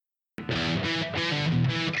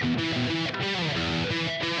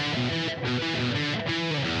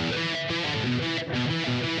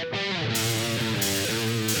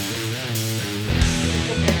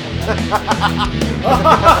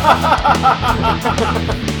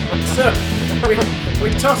So we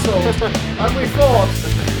tussled and we fought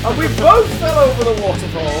and we both fell over the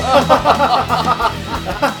waterfall.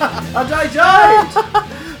 And I died.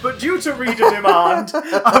 But due to reader demand,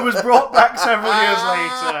 I was brought back several years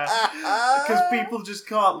later. Because people just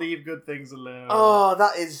can't leave good things alone. Oh,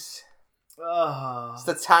 that is... Ah.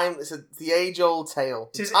 It's the age-old tale.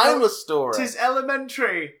 Timeless story. 'Tis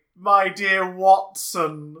elementary, my dear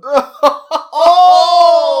Watson.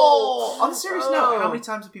 Oh! On a serious note, how many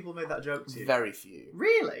times have people made that joke to you? Very few.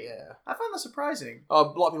 Really? Yeah. I find that surprising.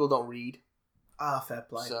 Oh, a lot of people don't read. Ah, fair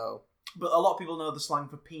play. So... But a lot of people know the slang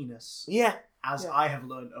for penis. Yeah. As I have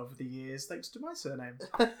learned over the years, thanks to my surname.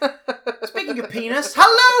 Speaking of penis,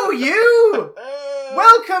 hello you!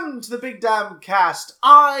 Welcome to the Big Damn Cast.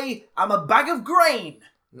 I am a bag of grain.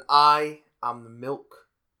 And I am the milk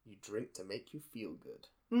you drink to make you feel good.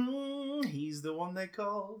 He's the one they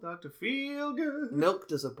call Dr. Feelgood. Milk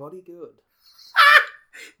does a body good.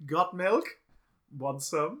 Got milk? Want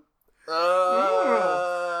some?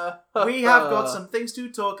 We We have got some things to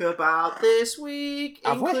talk about this week,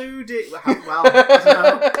 Have we? including... Well, no,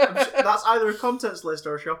 that's either a contents list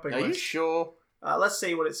or a shopping Are you list. sure? Let's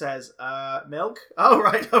see what it says. Milk? Oh,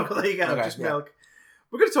 right. Oh, well, there you go. Okay, Just yeah. milk.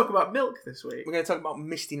 We're going to talk about milk this week. We're going to talk about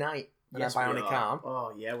Misty Night and Yes, our we bionic are. arm.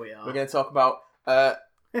 Oh, yeah, we are. We're going to talk about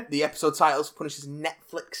the episode titles for Punisher's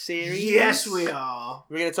Netflix series. Yes, we are.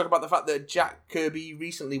 We're going to talk about the fact that Jack Kirby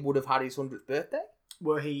recently would have had his 100th birthday.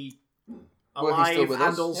 Were he Were he still alive with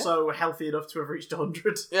and us? also healthy enough to have reached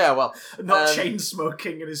 100? Yeah, well. Not um, chain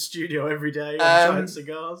smoking in his studio every day and giant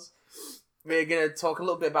cigars. We're going to talk a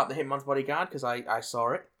little bit about The Hitman's Bodyguard because I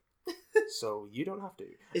saw it. So you don't have to.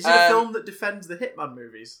 Is it a film that defends the Hitman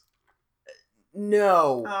movies?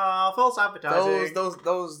 No. False advertising.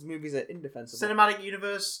 Those movies are indefensible. Cinematic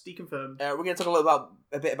universe deconfirmed. We're going to talk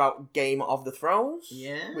a bit about Game of the Thrones.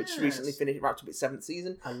 Yeah. Which recently wrapped up its 7th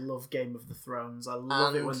season. I love Game of the Thrones. I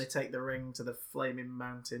love it And- when they take the ring to the flaming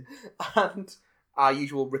mountain. And our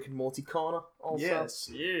usual Rick and Morty corner also. Yes.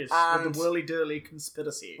 And- With the whirly-durly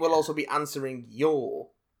conspiracy. We'll also be answering your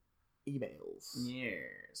emails.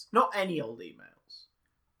 Yes. Not any old emails.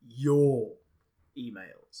 Your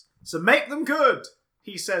emails. So make them good,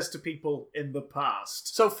 he says to people in the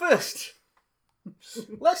past. So first,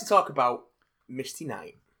 let's talk about Misty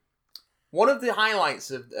Night. One of the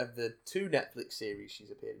highlights of the 2 Netflix series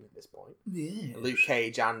she's appeared in at this point. Yeah. Luke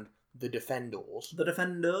Cage and The Defenders. The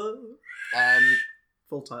Defender.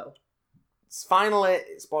 Full title. Finally,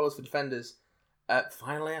 spoilers for Defenders.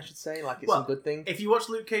 Finally, I should say, like it's a good thing. If you watch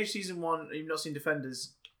Luke Cage season 1 and you've not seen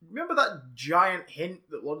Defenders, remember that giant hint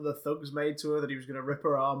that one of the thugs made to her that he was going to rip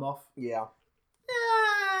her arm off? Yeah.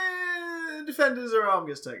 Defenders, her arm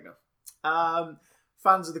gets taken off.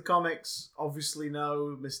 Fans of the comics obviously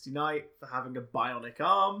know Misty Knight for having a bionic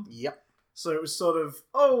arm. Yep. So it was sort of,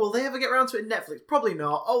 oh, will they ever get around to it in Netflix? Probably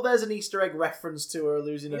not. Oh, there's an Easter egg reference to her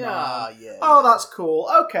losing an arm. Yeah. Oh, that's cool.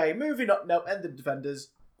 Okay, moving on. No, end the Defenders.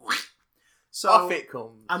 So Off it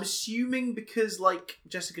comes. I'm assuming because, like,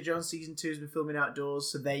 Jessica Jones season 2 has been filming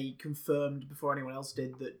outdoors, so they confirmed before anyone else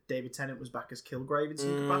did that David Tennant was back as Kilgrave in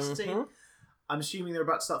some capacity. I'm assuming they're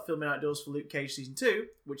about to start filming outdoors for Luke Cage season 2,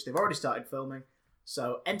 which they've already started filming.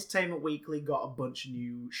 So Entertainment Weekly got a bunch of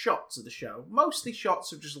new shots of the show. Mostly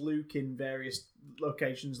shots of just Luke in various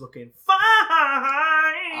locations looking fine.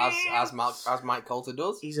 As Mike Coulter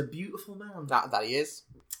does. He's a beautiful man. That he is.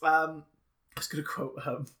 I was going to quote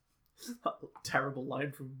that terrible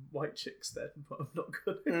line from White Chicks then, but I'm not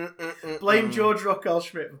going to. Blame George Rockwell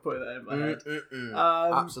Schmidt for putting that in my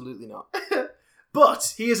head. Absolutely not.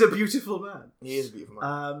 But he is a beautiful man. He is a beautiful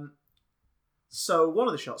man. So one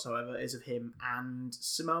of the shots, however, is of him and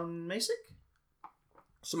Simone Missick.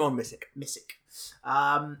 Simone Missick.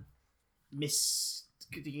 Miss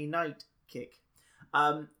Night Kick.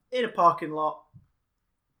 In a parking lot,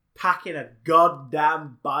 packing a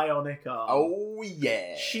goddamn bionic arm. Oh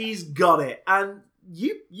yeah. She's got it. And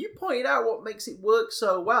you pointed out what makes it work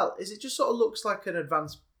so well is it just sort of looks like an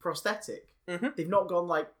advanced prosthetic. Mm-hmm. They've not gone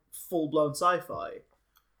like full-blown sci-fi.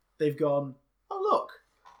 They've gone, oh look,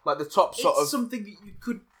 like the top sort it's of something that you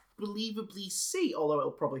could believably see, although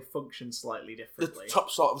it'll probably function slightly the differently. top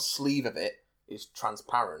sort of sleeve of it is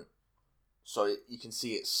transparent, so you can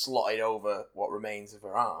see it slotted over what remains of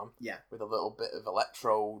her arm. Yeah. With a little bit of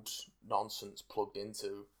electrode nonsense plugged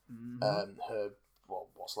into her, well,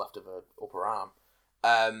 what's left of her upper arm,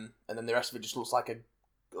 and then the rest of it just looks like a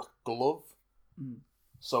glove. Mm.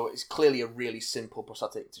 So it's clearly a really simple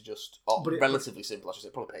prosthetic to just, relatively simple, I should say.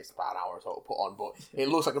 It probably takes about an hour or so to put on, but it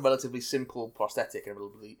looks like a relatively simple prosthetic and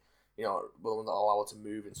will allow her to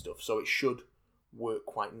move and stuff. So it should work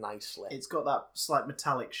quite nicely. It's got that slight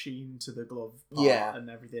metallic sheen to the glove part and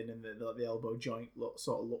everything, and the elbow joint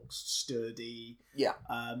sort of looks sturdy. Yeah.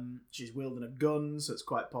 She's wielding a gun, so it's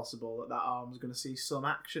quite possible that arm's going to see some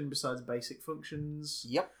action besides basic functions.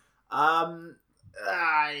 Yep. I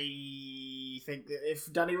think that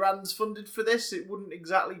if Danny Rand's funded for this, it wouldn't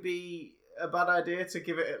exactly be a bad idea to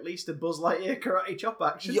give it at least a Buzz Lightyear karate chop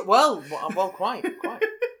action. Yeah, well, quite.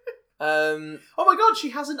 Oh my god, she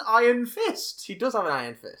has an iron fist! She does have an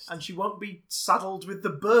iron fist. And she won't be saddled with the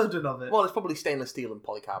burden of it. Well, it's probably stainless steel and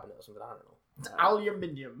polycarbonate or something, I don't know. It's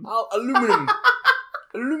aluminium. Aluminum.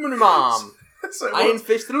 Aluminum arm. So iron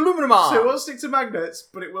fist and aluminum arm. So it won't stick to magnets,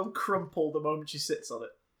 but it will crumple the moment she sits on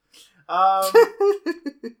it.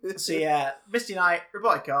 So yeah, Misty Knight,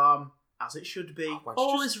 robotic arm, as it should be. Oh, man,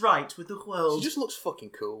 all is right with the world. She just looks fucking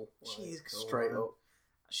cool. She is cool. Straight up.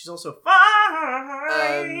 She's also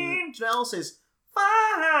fine. Janelle else is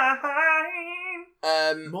fine.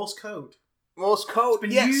 Morse code. Morse code.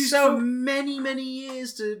 It's been used for many, many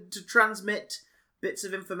years to transmit bits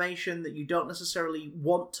of information that you don't necessarily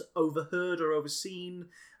want overheard or overseen,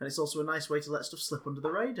 and it's also a nice way to let stuff slip under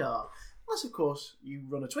the radar. Unless, of course, you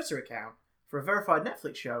run a Twitter account for a verified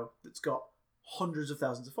Netflix show that's got hundreds of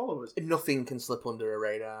thousands of followers. Nothing can slip under a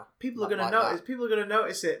radar. People are going to notice. That. People are going to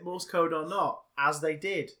notice it, Morse code or not, as they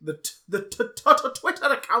did. The Twitter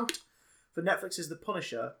account for Netflix's The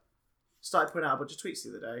Punisher started putting out a bunch of tweets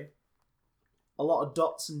the other day. A lot of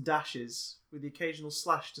dots and dashes with the occasional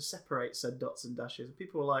slash to separate said dots and dashes. And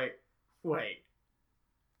people were like, "Wait,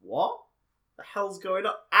 what? The hell's going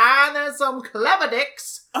on?" And then some clever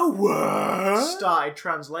dicks started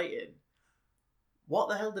translating. What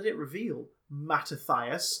the hell did it reveal?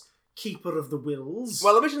 Mattathias, keeper of the wills.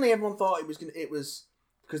 Well, originally everyone thought it was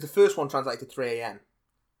because the first one translated to 3 a.m.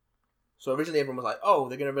 So originally everyone was like, "Oh,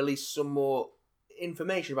 they're going to release some more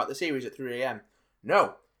information about the series at 3 a.m."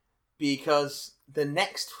 No, because the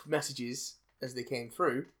next messages as they came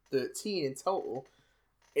through, 13 in total,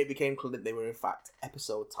 it became clear that they were in fact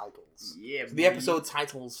episode titles. Yeah. So the episode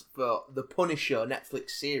titles for the Punisher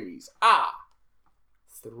Netflix series are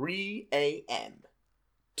 3 a.m.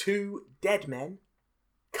 2 Dead Men,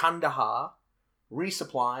 Kandahar,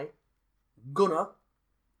 Resupply, Gunner,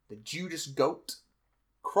 The Judas Goat,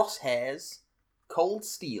 Crosshairs, Cold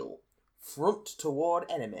Steel, Front Toward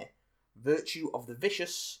Enemy, Virtue of the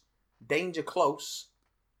Vicious, Danger Close,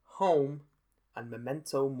 Home, and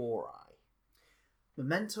Memento Mori.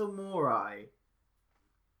 Memento Mori.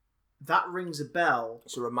 That rings a bell.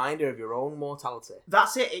 It's a reminder of your own mortality.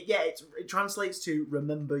 That's it. It translates to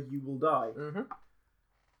 "Remember, you will die." Mm-hmm.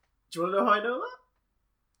 Do you want to know how I know that?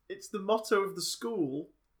 It's the motto of the school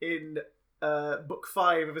in book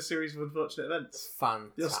 5 of a series of unfortunate events.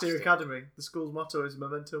 Fantastic. The Austere Academy. The school's motto is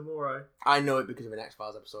Memento Mori. I know it because of an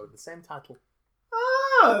X-Files episode with the same title.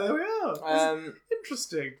 Ah, there we are.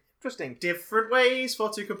 Interesting. Different ways for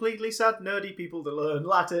two completely sad, nerdy people to learn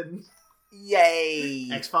Latin. Yay!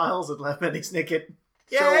 X-Files and Lemony Snicket.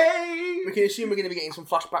 Yay! So, we can assume we're going to be getting some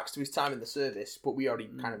flashbacks to his time in the service, but we already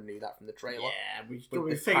kind of knew that from the trailer. Yeah, we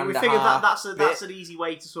figured that's an easy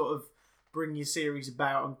way to sort of bring your series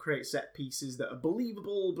about and create set pieces that are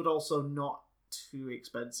believable, but also not too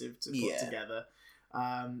expensive to put together.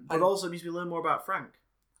 But also means we learn more about Frank.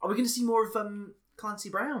 Are we going to see more of Clancy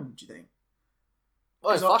Brown, do you think?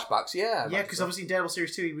 Well, it's flashbacks, yeah. Yeah, because obviously in Daredevil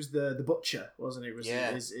Series 2 he was the Butcher, wasn't he?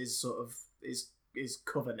 His sort of his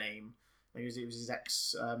cover name. It was his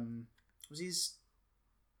ex. Was he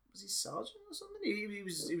sergeant or something? He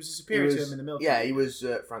was a superior to him in the military. Yeah, he was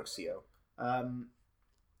Frank CO.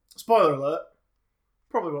 Spoiler alert.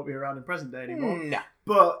 Probably won't be around in present day anymore. No.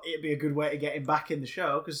 But it'd be a good way to get him back in the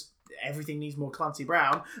show because everything needs more Clancy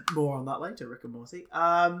Brown. More on that later, Rick and Morty.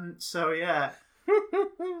 So yeah,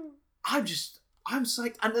 I'm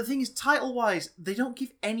psyched. And the thing is, title-wise, they don't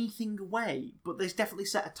give anything away, but they definitely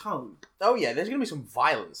set a tone. Oh yeah, there's going to be some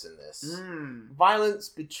violence in this. Violence,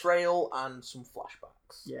 betrayal, and some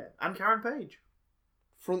flashbacks. Yeah, and Karen Page.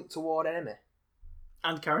 Front Toward Enemy.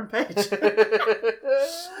 And Karen Page.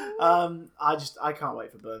 I can't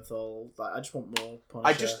wait for Bernthal. I just want more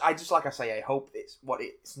Punisher. I just like I say, I hope what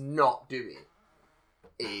it's not doing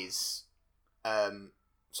is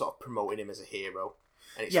sort of promoting him as a hero.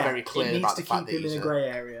 And it's very clear about the fact that he's in a grey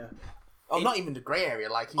area. Oh, not even the grey area.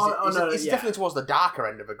 Like he's definitely towards the darker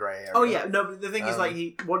end of a grey area. Oh yeah, no. But the thing is,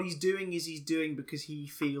 what he's doing because he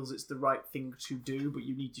feels it's the right thing to do, but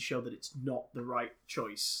you need to show that it's not the right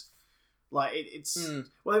choice. Like it's.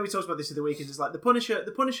 Well, we talked about this the other week. It's like the Punisher.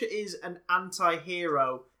 The Punisher is an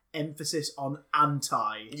anti-hero, emphasis on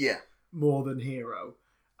anti. Yeah. More than hero.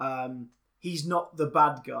 He's not the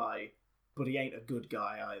bad guy, but he ain't a good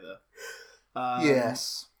guy either.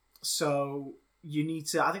 Yes. So you need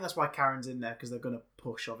to. I think that's why Karen's in there, because they're going to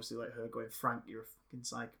push, obviously, like her going, Frank, you're a fucking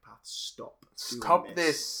psychopath. Stop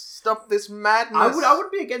this. Stop this madness. I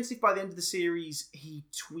would be against if by the end of the series he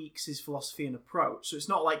tweaks his philosophy and approach. So it's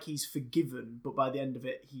not like he's forgiven, but by the end of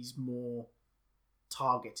it, he's more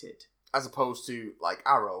targeted. As opposed to, like,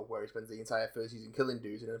 Arrow, where he spends the entire first season killing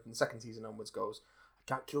dudes, and then from the second season onwards goes, I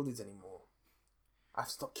can't kill dudes anymore. I've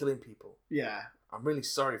stopped killing people. Yeah. I'm really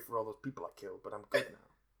sorry for all those people I killed, but I'm good now.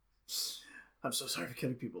 I'm so sorry for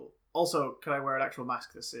killing people. Also, can I wear an actual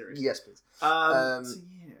mask this series? Yes, please. So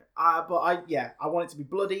yeah. But I want it to be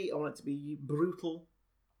bloody, I want it to be brutal,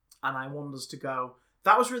 and I want us to go,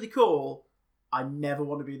 that was really cool. I never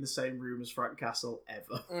want to be in the same room as Frank Castle,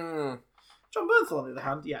 ever. John Bernthal, on the other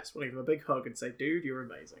hand, yes, we'll give him a big hug and say, dude, you're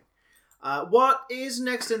amazing. What is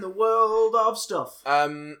next in the world of stuff?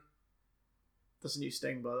 That's a new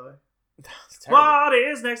Sting, by the way. What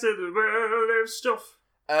is next in the world of stuff?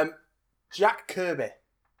 Jack Kirby.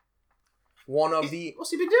 What's he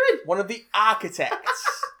been doing? One of the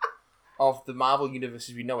architects of the Marvel Universe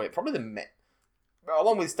as we know it. Probably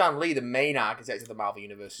along with Stan Lee, the main architect of the Marvel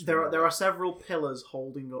Universe. There are several pillars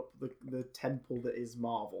holding up the temple that is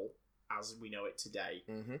Marvel as we know it today.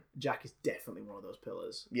 Mm-hmm. Jack is definitely one of those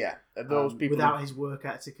pillars. Yeah, those people. Without his work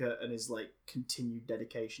ethic and his like continued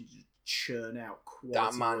dedication to churn out quality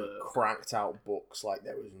that man work. Cranked out books like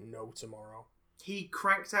there was no tomorrow. He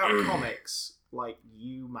cranked out comics like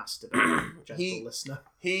you masturbate, gentle listener.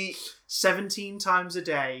 17 times a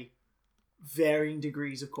day, varying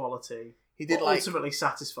degrees of quality. He did ultimately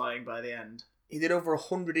satisfying by the end. He did over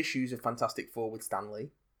 100 issues of Fantastic Four with Stan Lee.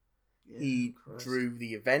 Yeah, he drew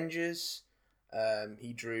the Avengers.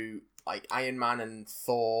 He drew like Iron Man and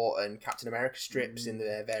Thor and Captain America strips in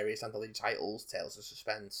their various anthology titles: Tales of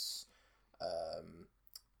Suspense,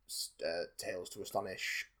 Tales to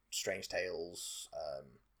Astonish, Strange Tales,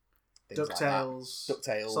 DuckTales,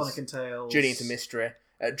 Sonic and Tails, Journey into Mystery.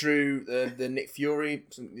 Drew the Nick Fury,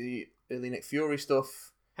 the early Nick Fury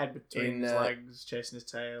stuff. Head between his legs, chasing his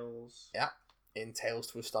tails. Yeah, in Tales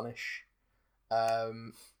to Astonish.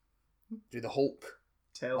 Drew the Hulk.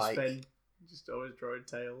 Tailspin. Just always drawing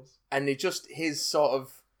tails. And his sort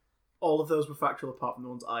of... All of those were factual apart from the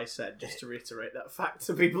ones I said, just to reiterate that fact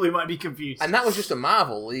to people who might be confused. And that was just a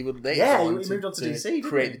Marvel. He moved on to DC,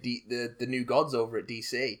 create the new gods over at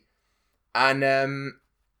DC. And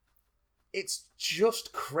it's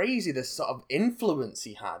just crazy the sort of influence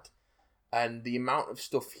he had and the amount of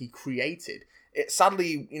stuff he created.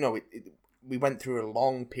 Sadly, we went through a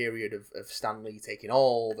long period of Stan Lee taking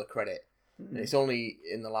all the credit. And it's only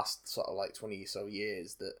in the last sort of like 20 or so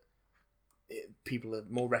years that people have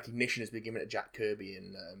more recognition has been given to Jack Kirby.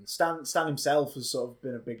 And Stan himself has sort of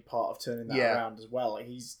been a big part of turning that around as well. Like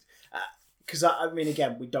he's... Because, I mean,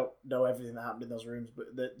 again, we don't know everything that happened in those rooms,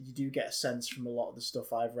 but that you do get a sense from a lot of the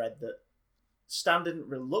stuff I've read that Stan didn't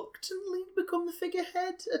reluctantly become the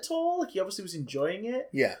figurehead at all. Like, he obviously was enjoying it.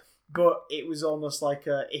 Yeah. But it was almost like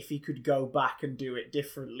if he could go back and do it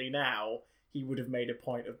differently now, he would have made a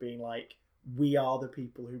point of being like, we are the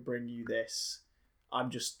people who bring you this. I'm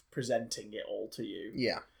just presenting it all to you.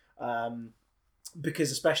 Yeah.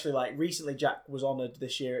 Because especially like recently, Jack was honoured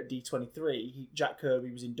this year at D23. Jack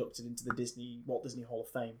Kirby was inducted into the Walt Disney Hall of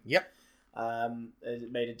Fame. Yep.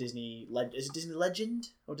 It made a Disney... Is it Disney Legend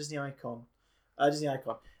or Disney Icon? Disney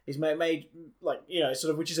Icon. He's made like,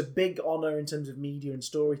 sort of, which is a big honour in terms of media and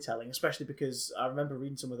storytelling, especially because I remember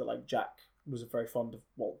reading somewhere that like Jack was very fond of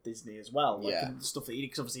Walt Disney as well. Like, the stuff that he did,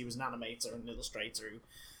 because obviously he was an animator and an illustrator who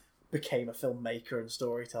became a filmmaker and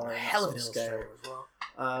storyteller. A hell of an illustrator as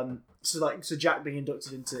well. So Jack being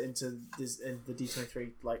inducted into the D23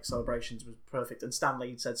 like celebrations was perfect. And Stan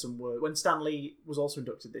Lee said some word when Stan Lee was also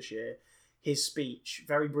inducted this year. His speech,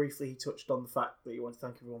 very briefly, he touched on the fact that he wanted to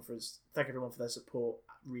thank everyone for their support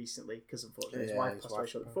recently, because unfortunately his wife passed away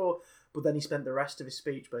shortly before. But then he spent the rest of his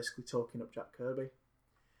speech basically talking up Jack Kirby.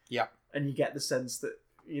 Yeah, and you get the sense that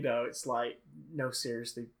it's like, no,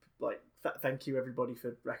 seriously, like thank you everybody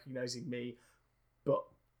for recognizing me, but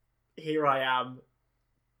here I am,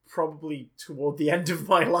 probably toward the end of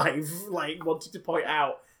my life, like wanting to point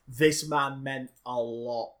out this man meant a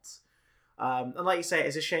lot. And like you say,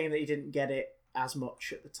 it's a shame that he didn't get it as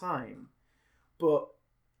much at the time. But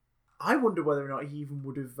I wonder whether or not he even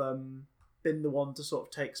would have been the one to sort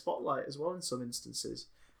of take spotlight as well in some instances.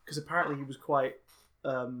 Because apparently he was quite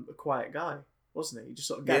a quiet guy, wasn't he? He just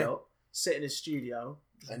sort of get up, sit in his studio,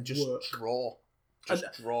 and just work. Draw.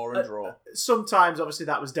 Draw. Sometimes, obviously,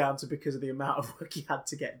 that was down to because of the amount of work he had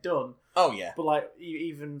to get done. Oh, yeah. But like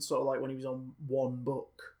even sort of like when he was on one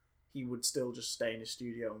book, he would still just stay in his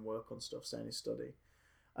studio and work on stuff, stay in his study.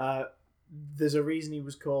 there's a reason he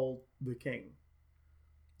was called the King.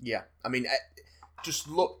 Yeah, I mean, just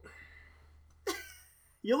look.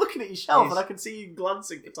 You're looking at your shelf, and I can see you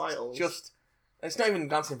glancing at titles. It's not even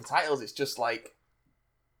glancing for titles. It's just like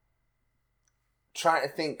trying to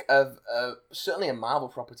think of certainly a Marvel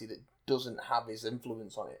property that doesn't have his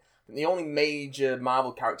influence on it. And the only major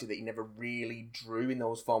Marvel character that he never really drew in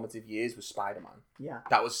those formative years was Spider-Man. Yeah,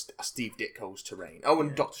 that was Steve Ditko's terrain. Oh,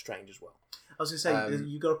 and Doctor Strange as well. I was going to say,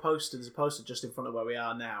 you got a poster. There's a poster just in front of where we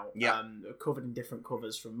are now. Yeah. Covered in different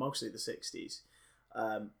covers from mostly the 60s.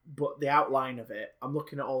 But the outline of it, I'm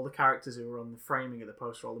looking at all the characters who were on the framing of the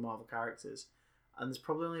poster, all the Marvel characters, and there's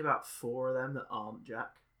probably only about 4 of them that aren't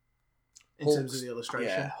Jack. In terms of the illustration.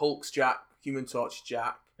 Yeah, Hulk's Jack, Human Torch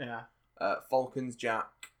Jack. Yeah. Falcon's Jack.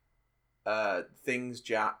 Thing's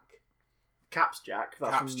Jack. Cap's Jack.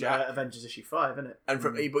 That's from Avengers issue 5, isn't it? And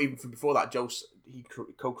but even from before that, he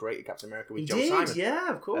co-created Captain America with Joe Simon. Yeah,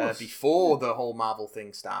 of course. Before the whole Marvel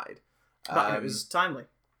thing started. It was timely.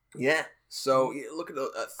 Yeah. So look at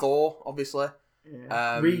Thor, obviously.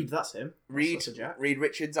 Yeah. Reed, that's him. Reed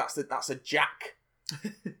Richards, that's a Jack.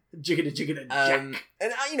 Jiggity Jack.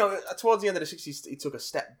 And towards the end of the 60s, he took a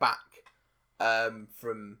step back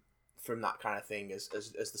from that kind of thing as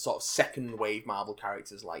the sort of second wave Marvel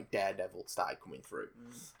characters like Daredevil started coming through.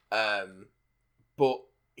 But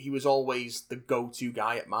he was always the go-to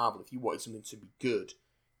guy at Marvel. If you wanted something to be good,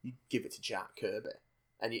 you'd give it to Jack Kirby.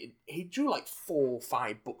 And he drew like 4 or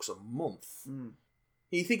 5 books a month.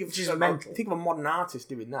 You think of a modern artist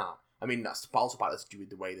doing that. I mean, that's also part to do with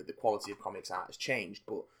the way that the quality of comics art has changed,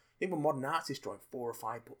 but think of a modern artist drawing 4 or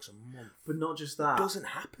 5 books a month. But not just that. It doesn't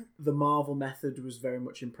happen. The Marvel method was very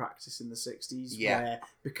much in practice in the 60s, where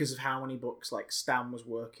because of how many books like Stan was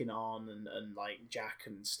working on and like Jack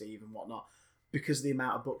and Steve and whatnot, because of the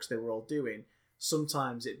amount of books they were all doing,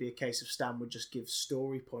 sometimes it'd be a case of Stan would just give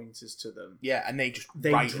story pointers to them. Yeah, and they'd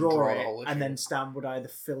draw it, and then Stan would either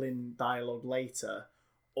fill in dialogue later,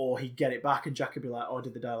 or he'd get it back and Jack would be like, "Oh, I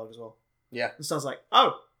did the dialogue as well." Yeah. And Stan's like,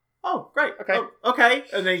 Oh, great. Okay. Oh, okay.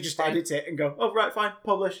 And then he just edits it and go, "Oh, right, fine,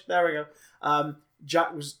 publish." There we go.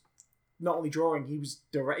 Jack was not only drawing, he was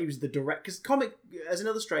the direct, because comic as an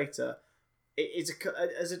illustrator,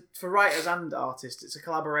 for writers and artists, it's a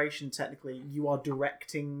collaboration. Technically, you are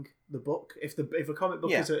directing the book. If a comic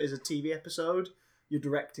book is a TV episode, you're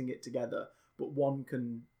directing it together, but one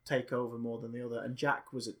can take over more than the other. And Jack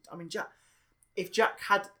if Jack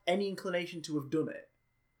had any inclination to have done it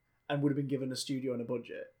and would have been given a studio and a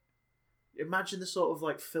budget, imagine the sort of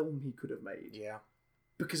like film he could have made. Yeah.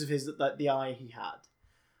 Because of the eye he had.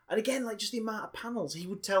 And again, like just the amount of panels, he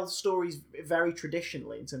would tell stories very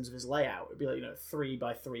traditionally in terms of his layout. It'd be like 3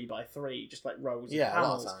 by 3 by 3, just like rows of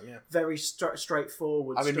panels. Very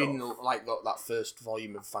straightforward. I've been reading like that first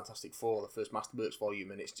volume of Fantastic Four, the first Masterworks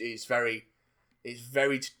volume, and it's very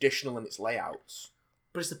traditional in its layouts.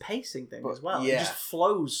 But it's the pacing thing as well. Yeah. It just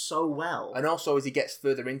flows so well. And also, as he gets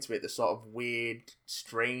further into it, the sort of weird,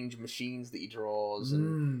 strange machines that he draws,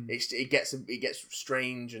 and it gets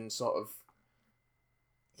strange and sort of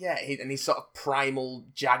and his sort of primal,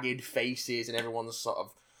 jagged faces, and everyone's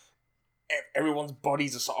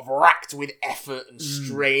bodies are sort of racked with effort and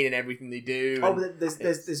strain in everything they do. Oh, but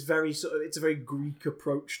there's very sort of, it's a very Greek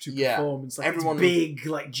approach to performance. Like everyone, it's big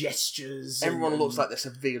like gestures. Everyone looks like they're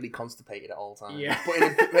severely constipated at all times. Yeah,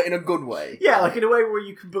 but in a good way. Yeah, like in a way where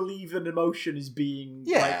you can believe an emotion is being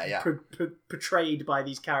portrayed by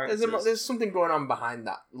these characters. There's something going on behind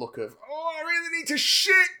that look of, oh, I really need to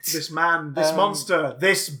shit. This man, this monster,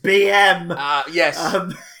 this BM. Yes.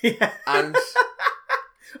 And.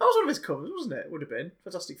 That was one of his covers, wasn't it? Would have been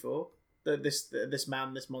Fantastic Four. This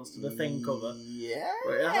man, this monster, the Thing cover. Yeah,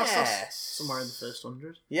 that's somewhere in the first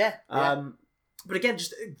 100. Yeah. But again,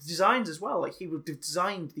 just designs as well. Like he would have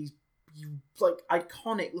designed these like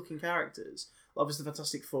iconic looking characters. Obviously, the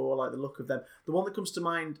Fantastic Four, like the look of them. The one that comes to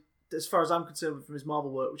mind, as far as I'm concerned, from his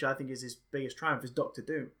Marvel work, which I think is his biggest triumph, is Doctor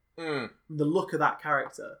Doom. The look of that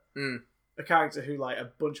character, a character who like a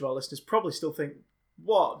bunch of our listeners probably still think.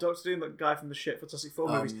 What? Doctor Doom, that guy from the shit Fantastic Four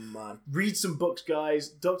movies? Man. Read some books, guys.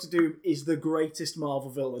 Doctor Doom is the greatest Marvel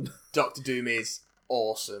villain. Doctor Doom is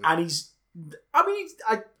awesome. And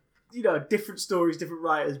different stories, different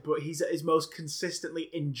writers, but he's at his most consistently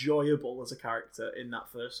enjoyable as a character in that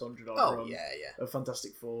first 100 run of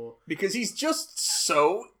Fantastic Four. Because he's just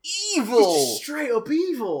so evil. He's just straight up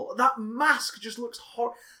evil. That mask just looks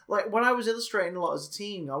horrible. Like, when I was illustrating a lot as a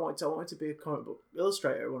teen, I wanted to be a comic book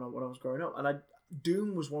illustrator when I was growing up, and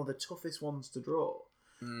Doom was one of the toughest ones to draw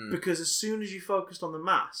because as soon as you focused on the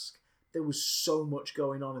mask, there was so much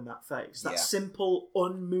going on in that face. That Yeah. simple,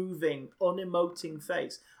 unmoving, unemoting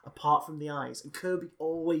face, apart from the eyes. And Kirby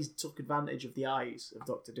always took advantage of the eyes of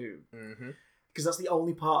Doctor Doom. Mm-hmm. Because that's the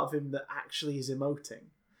only part of him that actually is emoting.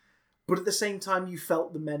 But at the same time, you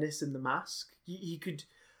felt the menace in the mask. You could...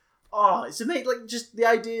 Oh, it's amazing. Like, just the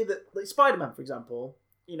idea that... Like, Spider-Man, for example...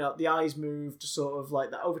 You know, the eyes moved to sort of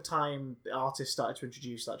like that. Over time, the artists started to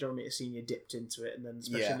introduce that. John Romita Sr. dipped into it, and then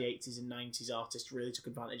especially in the 80s and 90s, artists really took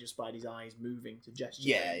advantage of Spidey's eyes moving to gesture.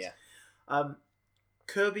 Yeah, things. yeah.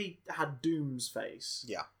 Kirby had Doom's face.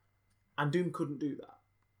 Yeah. And Doom couldn't do that.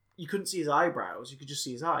 You couldn't see his eyebrows, you could just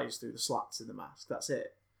see his eyes through the slats in the mask. That's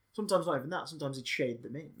it. Sometimes not even that. Sometimes he'd shade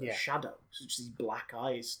them in. Like shadows. Just these black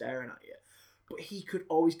eyes staring at you. But he could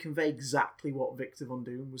always convey exactly what Victor Von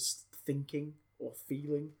Doom was thinking or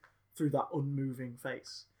feeling through that unmoving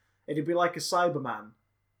face. It'd be like a Cyberman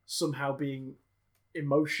somehow being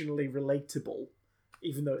emotionally relatable,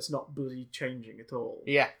 even though it's not bloody changing at all.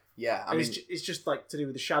 Yeah, yeah. I mean, it's just like to do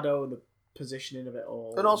with the shadow and the positioning of it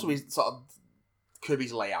all. And also his sort of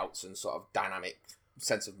Kirby's layouts and sort of dynamic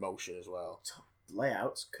sense of motion as well.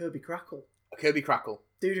 Layouts, Kirby Crackle. Kirby Crackle.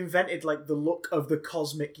 Dude invented like the look of the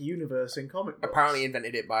cosmic universe in comic books. Apparently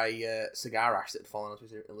invented it by cigar ash that had fallen onto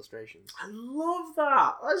his illustrations. I love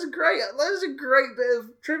that. That's a great bit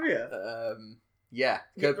of trivia. Yeah.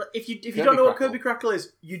 If you don't know what Kirby Crackle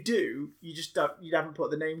is, you do. You just don't. You haven't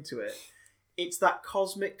put the name to it. It's that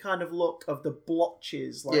cosmic kind of look of the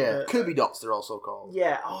blotches. Like Kirby dots they're also called.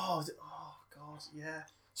 Yeah. Oh god. Yeah.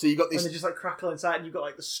 So you got this, and they're just like crackle inside, and you've got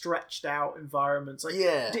like the stretched out environments. Like,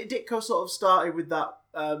 yeah, Ditko sort of started with that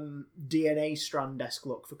DNA strand-esque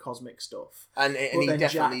look for cosmic stuff, and he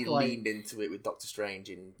definitely Jack, leaned into it with Doctor Strange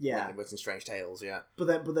in Strange Tales. Yeah,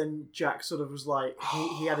 but then Jack sort of was like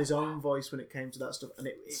he had his own voice when it came to that stuff, and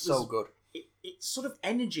it so was, good. It's sort of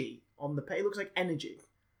energy on the page. It looks like energy.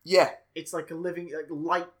 Yeah, it's like a living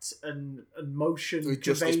light and motion with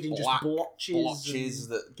conveyed in just blotches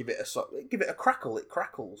that give it a crackle. It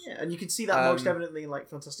crackles. Yeah, and you can see that most evidently in like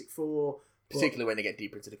Fantastic Four, particularly when they get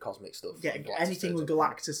deeper into the cosmic stuff. Yeah, anything with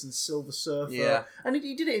Galactus and Silver Surfer. Yeah, and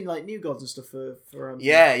he did it in like New Gods and stuff for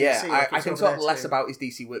DC. Like, I can talk less about his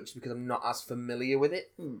DC work just because I'm not as familiar with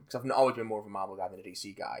it. Because I've always been more of a Marvel guy than a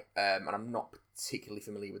DC guy, and I'm not particularly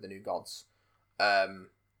familiar with the New Gods.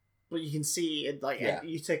 But you can see it, like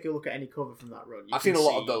you take a look at any cover from that run. I've seen a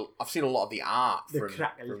lot of the art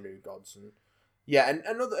from New Gods, and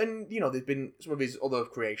and you know there's been some of his other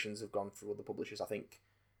creations have gone through other publishers. I think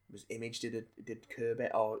it was Image did Kirby,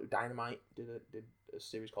 or Dynamite did a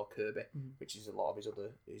series called Kirby, which is a lot of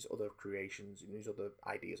his other creations and his other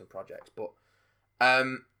ideas and projects. But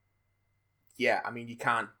yeah, I mean you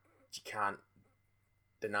can't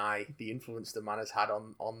deny the influence the man has had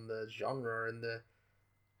on the genre and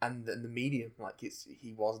the medium. Like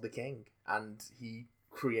he was the king, and he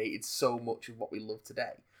created so much of what we love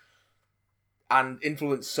today, and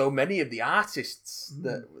influenced so many of the artists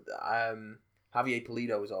that Javier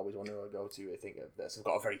Pulido is always one who I go to. I think of this. He's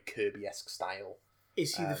got a very Kirby-esque style.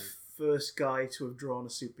 Is he the first guy to have drawn a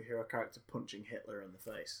superhero character punching Hitler in the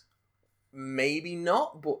face? Maybe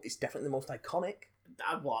not, but it's definitely the most iconic.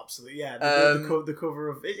 Well, absolutely, yeah. The cover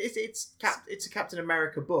of it's a Captain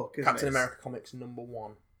America book, isn't Captain America Comics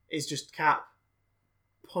 #1. It's just Cap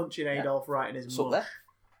punching Adolf right in his It's mush. up there.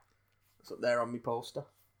 It's up there on my poster.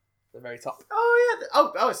 The very top. Oh yeah.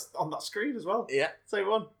 Oh, it's on that screen as well. Yeah. Same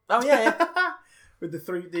one. Oh yeah. With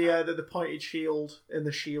the pointed shield in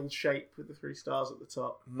the shield shape with the 3 stars at the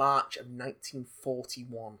top. March of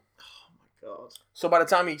 1941. Oh my god. So by the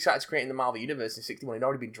time he started creating the Marvel Universe in 61, he'd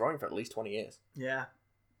already been drawing for at least 20 years. Yeah.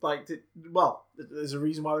 There's a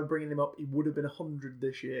reason why we're bringing him up. He would have been 100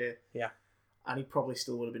 this year. Yeah. And he probably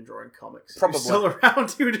still would have been drawing comics. Probably. If he was still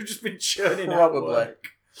around, he would have just been churning out work.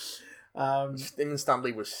 Him and Stan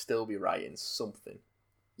Lee would still be writing something.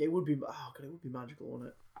 It would be. Oh god, it would be magical, wouldn't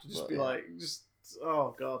it? To just be like,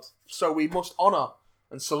 oh god. So we must honour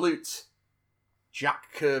and salute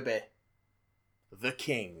Jack Kirby, the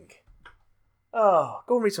King. Oh,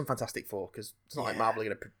 go and read some Fantastic Four, because it's not like Marvel are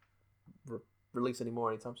going to release any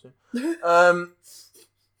more anytime soon.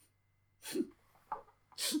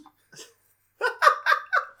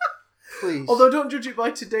 Please. Although don't judge it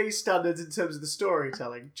by today's standards in terms of the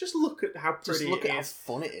storytelling. Just look at how pretty it is. How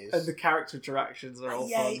fun it is. And the character interactions are all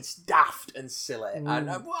fun. It's daft and silly. And I'm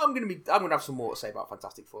gonna have some more to say about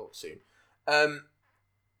Fantastic Four soon. Fantastic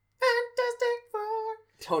Four.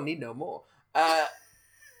 Don't need no more.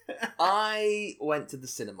 I went to the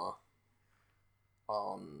cinema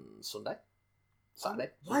on Sunday.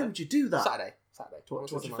 Saturday. Why would you do that? Saturday. To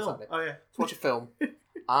watch a film. Saturday. Oh yeah. To watch a film.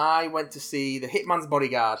 I went to see The Hitman's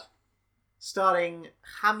Bodyguard. starring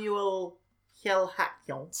Hamuel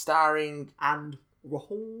Hjellhackjon Starring and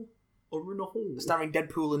Rahul Arunahal. Starring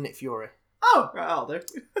Deadpool and Nick Fury. Oh, right, I'll do.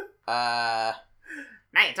 Now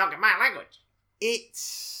you're talking my language.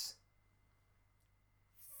 It's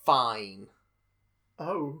fine.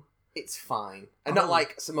 Oh. It's fine. And not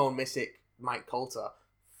like Simone Missick, Mike Coulter.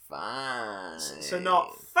 Fine. So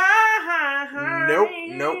not fine.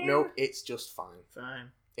 Nope. It's just fine.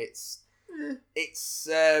 Fine. It's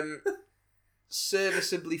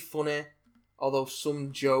serviceably funny, although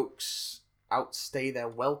some jokes outstay their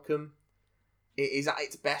welcome. It is at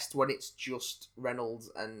its best when it's just Reynolds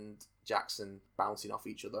and Jackson bouncing off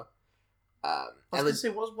each other. I was going to say,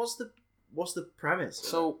 what's the premise?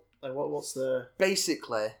 So, like, what's the...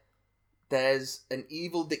 Basically, there's an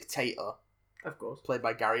evil dictator, of course, played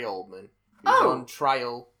by Gary Oldman, who's on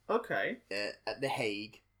trial. Okay. At The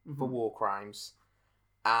Hague for war crimes,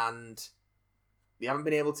 and they haven't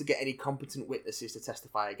been able to get any competent witnesses to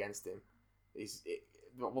testify against him.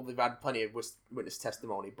 They've had plenty of witness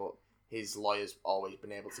testimony, but his lawyer's always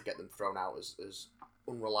been able to get them thrown out as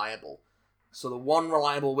unreliable. So the one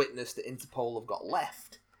reliable witness that Interpol have got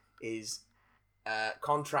left is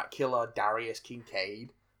contract killer Darius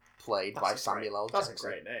Kincaid, played by Samuel L. Jackson. That's a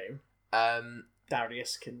great name.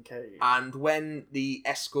 Darius Kincaid. And when the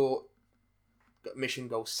escort mission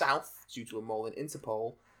goes south due to a mole in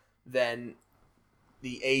Interpol, then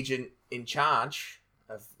the agent in charge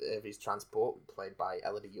of his transport, played by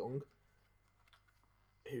Elodie Young,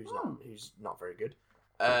 who's not very good,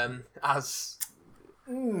 as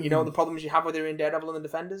you know, the problems you have with her in Daredevil and the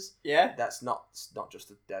Defenders. Yeah, that's not just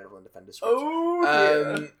the Daredevil and Defenders script.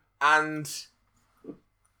 Oh, dear. And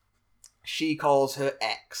she calls her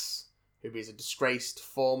ex, who is a disgraced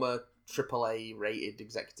former AAA rated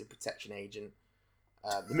executive protection agent.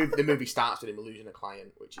 The movie starts with him losing a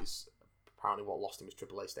client, which is apparently what lost him his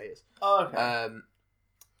AAA status. Oh, okay.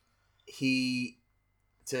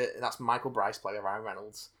 That's Michael Bryce, played by Ryan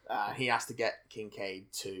Reynolds. He has to get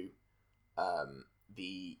Kincaid to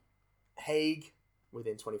the Hague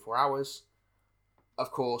within 24 hours. Of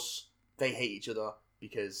course, they hate each other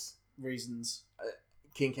because... reasons.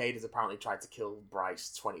 Kincaid has apparently tried to kill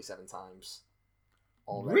Bryce 27 times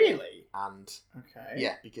already. Really? And... okay.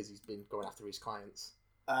 Yeah, because he's been going after his clients.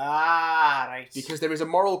 Ah, right. Because there is a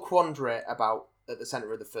moral quandary at the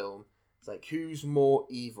centre of the film. It's like, who's more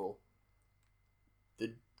evil?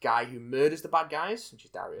 The guy who murders the bad guys, which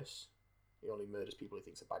is Darius. He only murders people he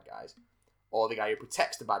thinks are bad guys. Or the guy who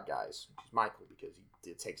protects the bad guys, which is Michael, because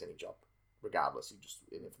he takes any job, regardless. He's just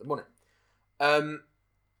in it for the money.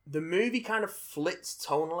 The movie kind of flits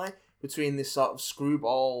tonally between this sort of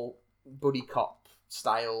screwball buddy cop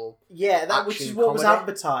style. Yeah, which is what comedy was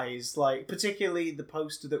advertised. Like, particularly the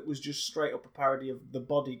poster that was just straight up a parody of The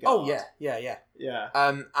Bodyguard. Oh yeah.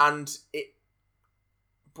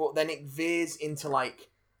 But then it veers into like,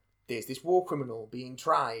 there's this war criminal being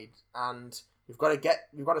tried, and we've got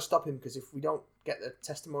to stop him, because if we don't get the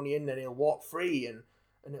testimony in, then he'll walk free, and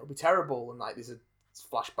it'll be terrible. And like, there's a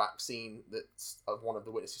flashback scene that's of one of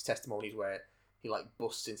the witnesses' testimonies where he like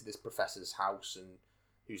busts into this professor's house, and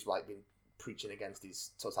who's like been preaching against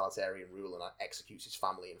his totalitarian rule, and like executes his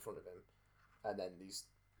family in front of him. And then these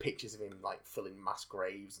pictures of him like filling mass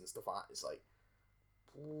graves and stuff like that. It's like,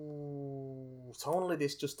 ooh, tonally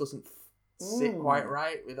this just doesn't sit quite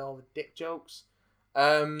right with all the dick jokes.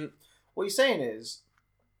 What you're saying is,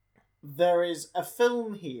 there is a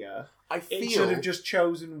film here. It should have just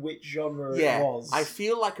chosen which genre it was. I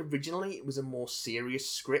feel like originally it was a more serious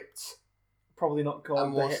script. Probably not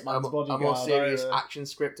called The Hitman's Bodyguard. A more serious action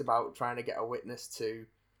script about trying to get a witness to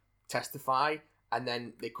testify, and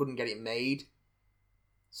then they couldn't get it made,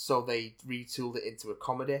 so they retooled it into a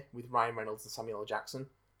comedy with Ryan Reynolds and Samuel L. Jackson,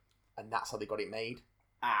 and that's how they got it made.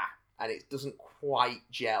 And it doesn't quite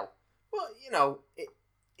gel. Well, you know,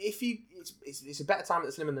 it's a better time at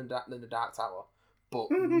the cinema than the Dark Tower, but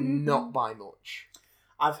not by much.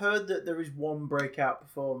 I've heard that there is one breakout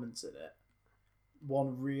performance in it.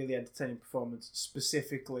 One really entertaining performance,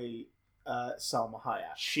 specifically Salma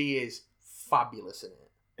Hayek. She is fabulous in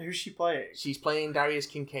it. Who's she playing? She's playing Darius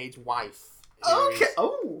Kincaid's wife.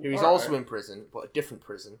 Who is also in prison, but a different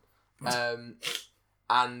prison.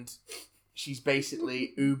 And she's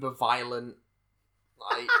basically uber violent,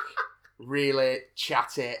 like really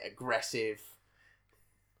chatty, aggressive,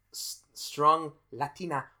 strong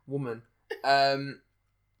Latina woman.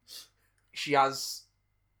 She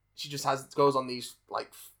just goes on these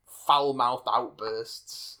like foul-mouthed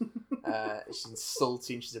outbursts. She's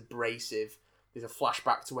insulting. She's abrasive. There's a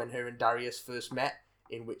flashback to when her and Darius first met,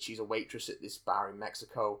 in which she's a waitress at this bar in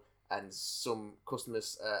Mexico, and some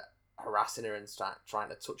customers harassing her and trying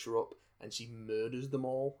to touch her up, and she murders them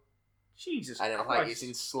all. Jesus and Christ. like it's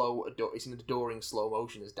in adoring slow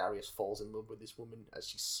motion as Darius falls in love with this woman as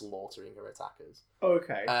she's slaughtering her attackers.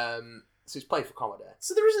 Okay. So it's played for comedy.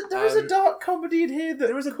 So there is a dark comedy in here that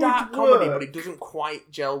there is a could dark work. comedy, but it doesn't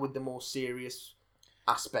quite gel with the more serious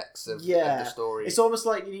aspects of the story. It's almost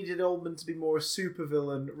like you needed Oldman to be more a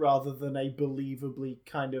supervillain rather than a believably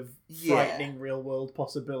kind of frightening real world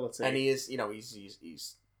possibility. And he is, he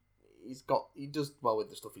does well with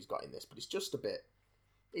the stuff he's got in this, but it's just a bit.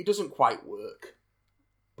 It doesn't quite work,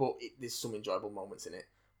 but there's some enjoyable moments in it.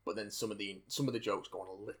 But then some of the jokes go on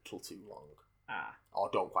a little too long, or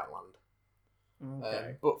don't quite land.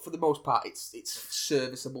 Okay. But for the most part, it's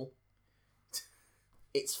serviceable.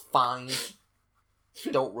 It's fine.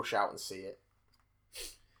 Don't rush out and see it.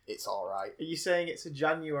 It's all right. Are you saying it's a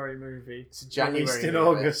January movie? It's a January released in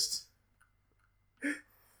movie. August.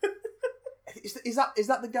 Is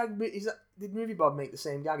that the gag? Did Movie Bob make the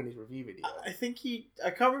same gag in his review video? I think I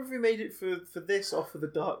can't remember if he made it for this or for the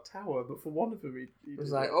Dark Tower, but for one of them he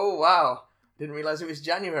was like, "Oh wow, didn't realise it was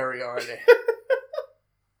January already."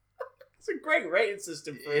 It's a great rating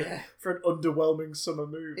system for an underwhelming summer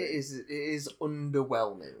movie. It is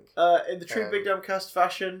underwhelming. In the true Big Damn Cast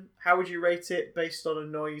fashion, how would you rate it based on a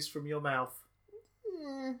noise from your mouth?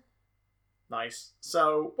 Nice.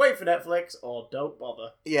 So, wait for Netflix or don't bother.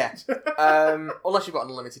 Yeah. Unless you've got an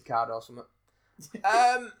unlimited card or something.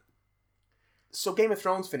 So Game of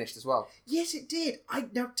Thrones finished as well. Yes, it did.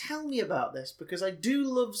 Now tell me about this, because I do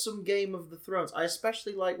love some Game of the Thrones. I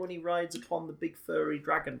especially like when he rides upon the big furry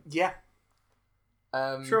dragon. Yeah.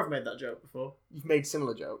 I'm sure I've made that joke before. You've made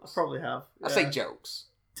similar jokes. I probably have. I say jokes.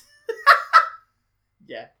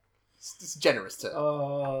 Yeah. It's a generous term.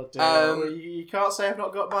 Oh, dear. You can't say I've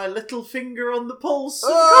not got my little finger on the pulse of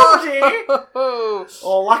comedy!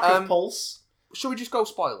 Or lack of pulse. Should we just go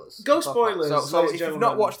spoilers? Go spoilers. So if you've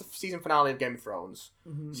not watched the season finale of Game of Thrones,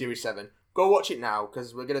 Series 7, go watch it now,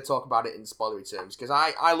 because we're going to talk about it in spoilery terms. Because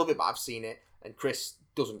I love it, but I've seen it, and Chris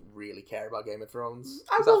doesn't really care about Game of Thrones. Is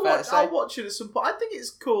that fair to say? I'll watch it at some point. I think it's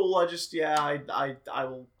cool. I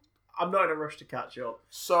will. I'm not in a rush to catch up.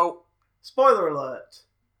 So, spoiler alert.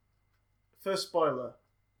 First spoiler.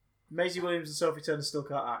 Maisie Williams and Sophie Turner still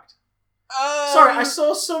can't act. Sorry, I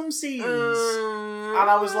saw some scenes, and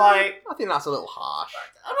I was like... I think that's a little harsh.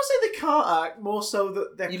 I'm not saying they can't act, more so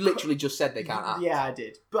that they're... You literally just said they can't act. Yeah, I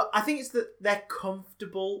did. But I think it's that they're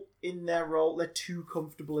comfortable in their role. They're too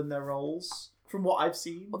comfortable in their roles, from what I've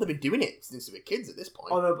seen. Well, they've been doing it since they were kids at this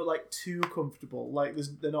point. Oh, no, but, like, too comfortable. Like,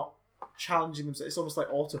 they're not challenging themselves. It's almost like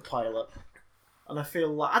autopilot. And I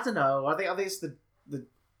feel like... I don't know. I think it's the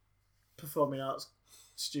performing arts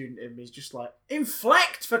student in me is just like,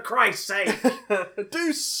 inflect, for Christ's sake!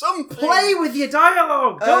 Do something! Play with your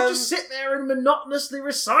dialogue! Don't just sit there and monotonously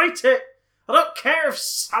recite it! I don't care if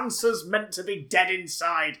Sansa's meant to be dead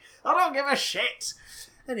inside. I don't give a shit!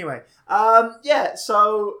 Anyway,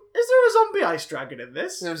 so, is there a zombie ice dragon in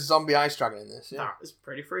this? There's a zombie ice dragon in this, yeah. That is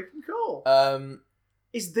pretty freaking cool.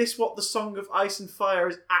 Is this what the Song of Ice and Fire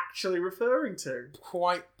is actually referring to?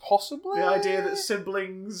 Quite possibly. The idea that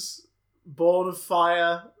siblings... born of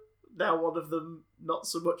fire, now one of them not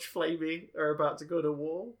so much flamey, are about to go to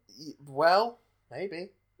war. Well,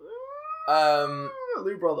 maybe.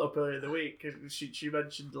 Lou brought it up earlier in the week. She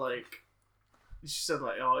mentioned she said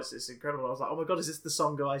oh, it's incredible. I was like, oh my god, is this the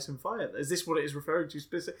Song of Ice and Fire? Is this what it is referring to?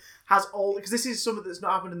 Because this is something that's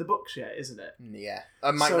not happened in the books yet, isn't it? Yeah,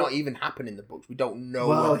 it might not even happen in the books. We don't know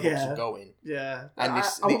where the books are going. Yeah, and I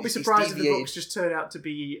wouldn't be surprised if the books just turn out to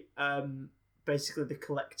be. Basically the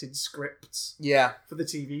collected scripts for the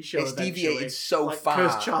TV show. It's deviated so far.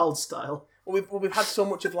 Cursed Child style. Well, we've had so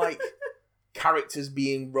much of characters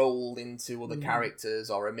being rolled into other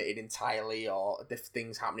characters or omitted entirely or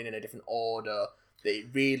things happening in a different order. They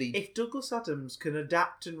really... If Douglas Adams can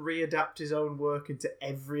adapt and readapt his own work into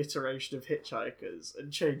every iteration of Hitchhikers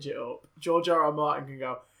and change it up, George R.R. Martin can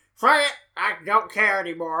go, "Fuck it, I don't care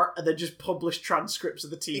anymore," and then just publish transcripts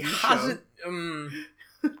of the TV show. Hasn't...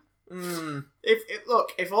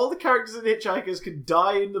 If all the characters in Hitchhikers can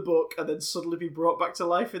die in the book and then suddenly be brought back to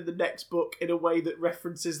life in the next book in a way that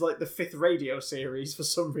references the 5th radio series for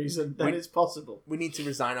some reason, then it's possible. We need to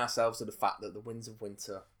resign ourselves to the fact that The Winds of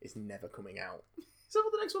Winter is never coming out. Is that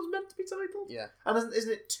what the next one's meant to be titled? Yeah. And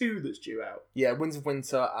isn't it 2 that's due out? Yeah, Winds of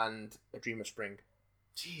Winter and A Dream of Spring.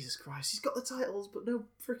 Jesus Christ, he's got the titles but no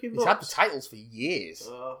freaking books. He's had the titles for years.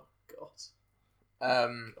 Oh, God.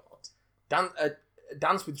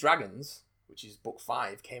 Dance with Dragons, which is book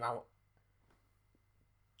 5, came out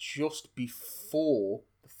just before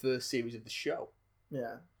the first series of the show.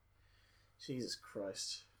 Yeah. Jesus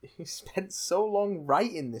Christ. he spent so long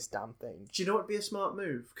writing this damn thing. Do you know what would be a smart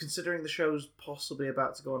move? Considering the show's possibly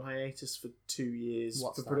about to go on hiatus for 2 years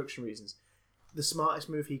for production reasons. The smartest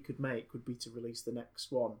move he could make would be to release the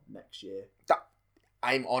next one next year.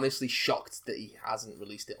 I'm honestly shocked that he hasn't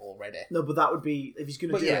released it already. No, but that would be, if he's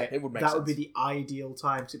going to do it, would make that sense. would be the ideal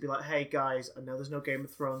time to be like, hey guys, I know there's no Game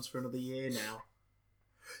of Thrones for another year now.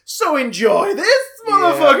 So enjoy this,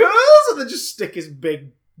 motherfuckers! And then just stick his big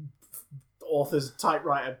author's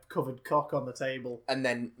typewriter covered cock on the table. And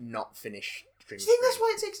then not finish. Do you think that's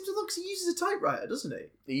why it takes him so long? Because he uses a typewriter, doesn't he?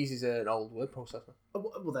 He uses an old word processor.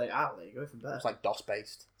 Oh, well, there you go from there. It's like DOS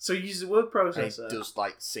based. So he uses a word processor. And he does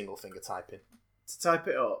like single finger typing. To type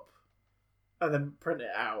it up and then print it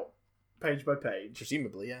out page by page.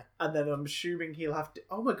 Presumably, yeah. And then I'm assuming he'll have to...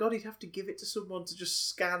 Oh my god, he'd have to give it to someone to just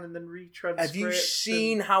scan and then retranscript. Have you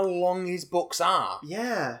seen how long his books are?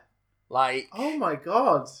 Yeah. Like... Oh my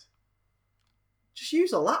god. Just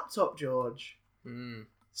use a laptop, George.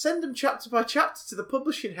 Send them chapter by chapter to the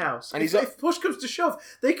publishing house. And if push comes to shove,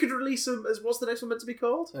 they could release them as... What's the next one meant to be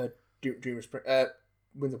called? Dream Spring...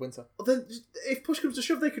 Winds of Winter. Well, then, if push comes to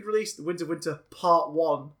shove, they could release the Winds of Winter Part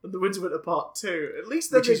 1 and the Winds of Winter Part 2. At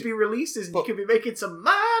least then they'd be releases and you could be making some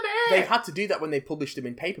money! They've had to do that when they published them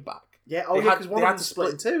in paperback. Yeah, because one of them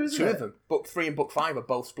split in two, isn't it? Two of them. Book 3 and Book 5 are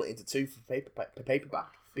both split into two for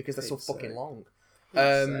paperback because they're so fucking long.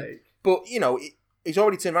 But, you know, he's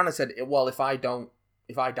already turned around and said, well, if I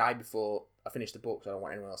die before I finish the books, I don't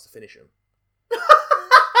want anyone else to finish them.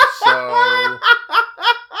 So...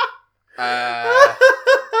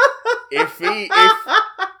 if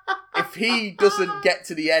he doesn't get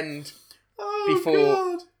to the end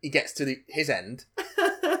before he gets to his end,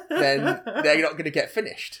 then they're not going to get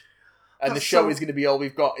finished, and the show is going to be all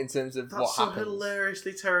we've got in terms of what happens. That's so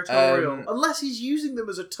hilariously territorial. Unless he's using them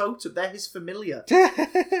as a totem, they're his familiar.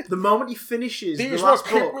 The moment he finishes the last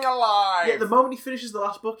book, keep me alive. Yeah, the moment he finishes the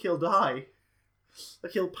last book, he'll die.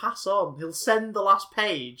 Like he'll pass on. He'll send the last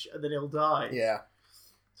page, and then he'll die. Yeah.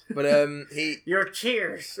 But your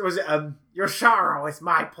tears your sorrow is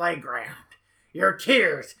my playground. Your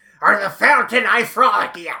tears are the fountain I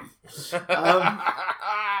frolic in.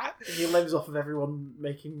 He lives off of everyone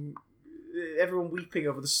weeping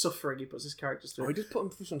over the suffering he puts his characters through. Oh, he just put him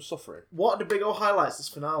through some suffering. What are the big old highlights this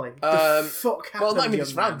finale? The fuck happened? Well, not even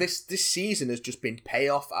this round. This season has just been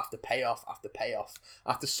payoff after payoff after payoff.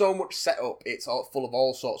 After so much setup, it's all full of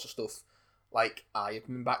all sorts of stuff. Like, you're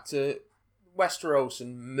coming back to Westeros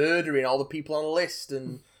and murdering all the people on the list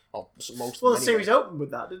and most. Well, the series opened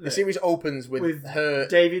with that, didn't it? The series opens with her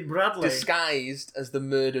David Bradley disguised as the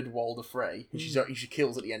murdered Walder Frey, who she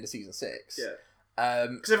kills at the end of season 6. Yeah.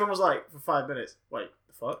 Because everyone was like, for 5 minutes, wait,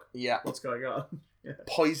 the fuck? Yeah. What's going on? Yeah.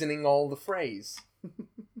 Poisoning all the Freys.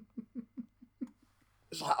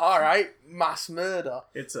 It's like, alright, mass murder.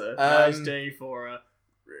 It's a nice day for a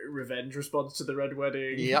revenge response to the Red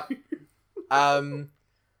Wedding. Yep.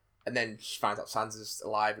 And then she finds out Sansa's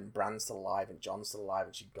alive and Bran's still alive and Jon's still alive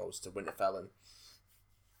and she goes to Winterfell. And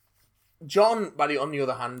Jon, on the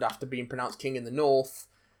other hand, after being pronounced king in the north,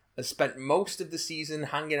 has spent most of the season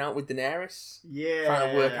hanging out with Daenerys. Yeah.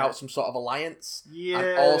 Trying to work out some sort of alliance.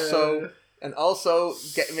 Yeah. And also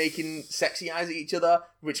making sexy eyes at each other,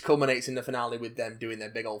 which culminates in the finale with them doing their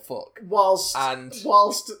big old fuck. Whilst at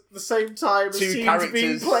the same time a scene's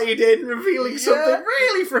being played in, revealing something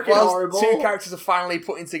really freaking horrible. Two characters are finally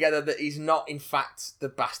putting together that he's not, in fact, the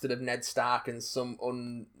bastard of Ned Stark and some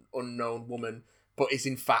unknown woman, but is,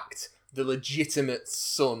 in fact, the legitimate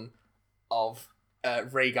son of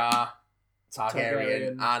Rhaegar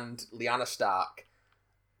Targaryen and Lyanna Stark.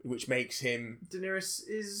 Which makes him...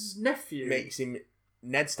 Daenerys' nephew. Makes him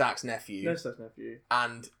Ned Stark's nephew. Ned Stark's nephew.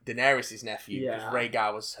 And Daenerys' nephew, because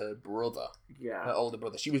Rhaegar was her brother. Yeah. Her older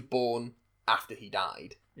brother. She was born after he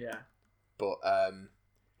died. Yeah. But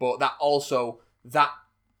that also... That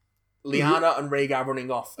Lyanna and Rhaegar running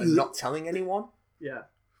off and not telling anyone... Yeah.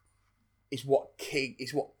 Is what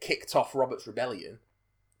kicked off Robert's rebellion.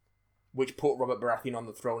 Which put Robert Baratheon on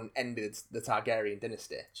the throne and ended the Targaryen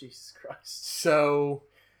dynasty. Jesus Christ. So...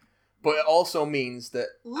 But it also means that...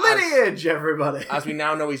 Lineage, everybody! As we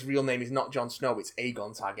now know, his real name is not Jon Snow, it's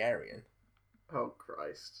Aegon Targaryen. Oh,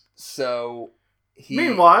 Christ. So,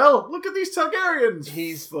 Meanwhile, look at these Targaryens!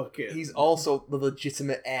 He's also the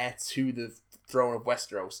legitimate heir to the throne of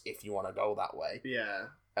Westeros, if you want to go that way. Yeah.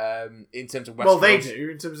 In terms of Westeros... Well, they do,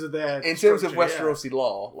 in terms of their... In terms of Westerosi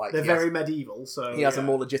law, like... They're very medieval, so... He has a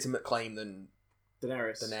more legitimate claim than...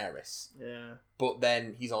 Daenerys. Yeah. But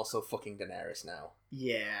then he's also fucking Daenerys now.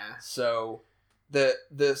 Yeah. So the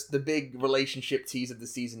big relationship tease of the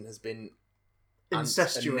season has been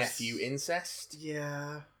incestuous nephew incest.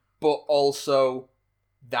 Yeah. But also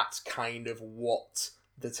that's kind of what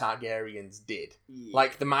the Targaryens did. Yeah.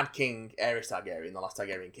 Like, the Mad King, Aerys Targaryen, the last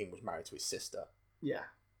Targaryen king, was married to his sister. Yeah.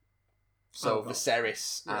 So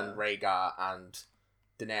Viserys and Rhaegar and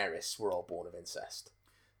Daenerys were all born of incest.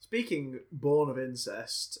 Speaking born of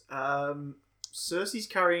incest, Cersei's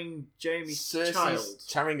carrying Jaime's child.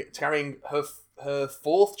 Carrying her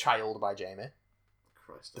fourth child by Jaime.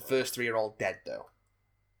 Christ. The first three are all dead, though.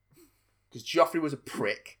 Because Joffrey was a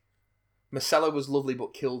prick. Myrcella was lovely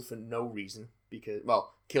but killed for no reason.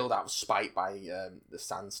 Killed out of spite by the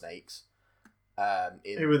Sand Snakes.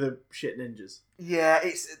 Who were the shit ninjas? Yeah,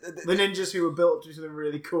 it's... the ninjas who were built to do something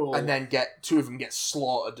really cool. And then two of them get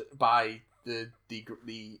slaughtered by the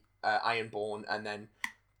Ironborn, and then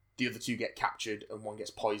the other two get captured, and one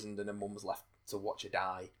gets poisoned, and then one was left to watch her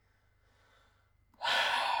die.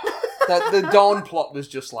 The Dawn plot was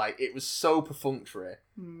just like, it was so perfunctory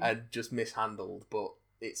and just mishandled, but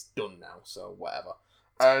it's done now, so whatever.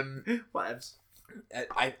 Whatevs.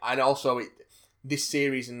 And also, this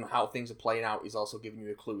series and how things are playing out is also giving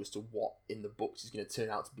you a clue as to what in the books is going to turn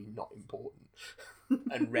out to be not important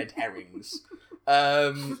and red herrings.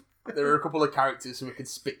 There are a couple of characters who are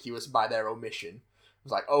conspicuous by their omission. It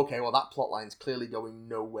was like, okay, well, that plotline's clearly going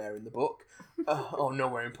nowhere in the book. Or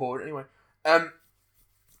nowhere important, anyway.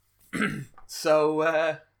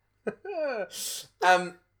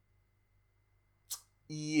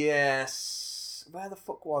 Yes. Where the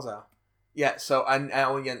fuck was I? Yeah, so, and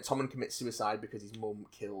Tommen commits suicide because his mum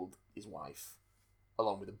killed his wife,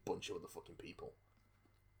 along with a bunch of other fucking people.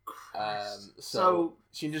 So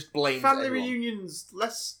she just blames family everyone. reunions,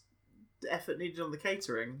 less effort needed on the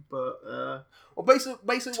catering, but well,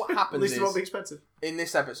 basically what happens at least is, it won't be expensive. In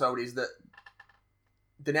this episode is that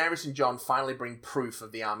Daenerys and Jon finally bring proof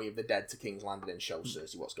of the army of the dead to King's Landing and show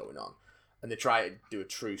Cersei what's going on. And they try to do a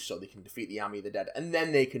truce so they can defeat the army of the dead, and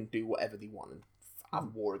then they can do whatever they want and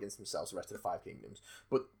have war against themselves, the rest of the 5 kingdoms.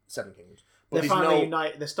 But 7 kingdoms. But they're finally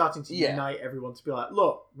they're starting to unite everyone to be like,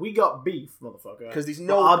 look, we got beef, motherfucker. Because there's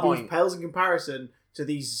no our point. Beef pales in comparison to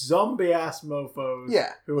these zombie-ass mofos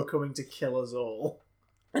who are coming to kill us all.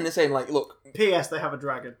 And they're saying, like, look... P.S. They have a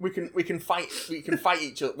dragon. We can fight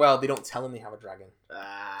each other. Well, they don't tell them they have a dragon.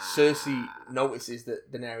 Cersei notices that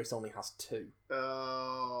Daenerys only has 2.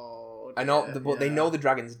 Oh, I know, but they know the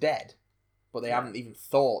dragon's dead. But they haven't even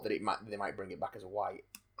thought that they might bring it back as a white.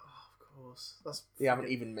 Oh, of course. They haven't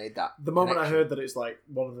even made that The moment connection. I heard that it's like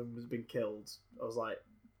one of them has been killed, I was like,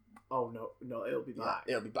 oh no, it'll be back.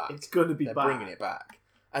 It'll be back. It's going to be They're back. bringing it back.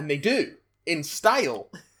 And they do, in style.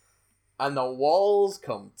 And the walls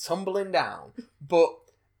come tumbling down. But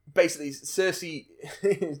basically, Cersei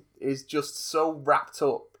is just so wrapped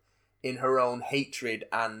up in her own hatred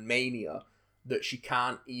and mania that she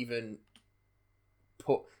can't even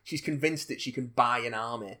she's convinced that she can buy an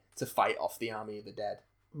army to fight off the army of the dead,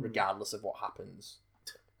 regardless of what happens.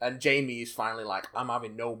 And Jaime is finally like, I'm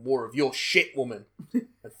having no more of your shit, woman, and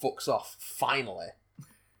fucks off, finally.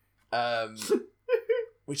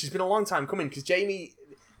 Which has been a long time coming, because Jaime,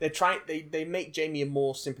 they make Jaime a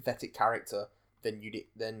more sympathetic character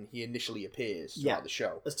than he initially appears throughout the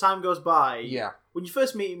show. As time goes by, when you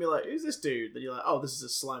first meet him, you're like, who's this dude? Then you're like, oh, this is a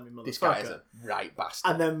slimy motherfucker. This guy is a right bastard.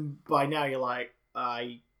 And then by now you're like,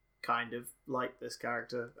 I kind of like this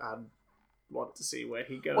character and want to see where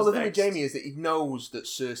he goes. Well, the thing next. with Jaime is that he knows that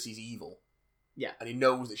Cersei's evil. Yeah. And he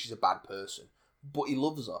knows that she's a bad person. But he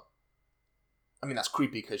loves her. I mean, that's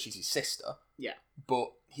creepy because she's his sister. Yeah.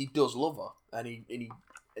 But he does love her. And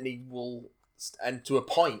he will... And to a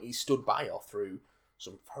point, he stood by her through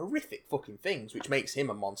some horrific fucking things, which makes him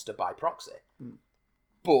a monster by proxy.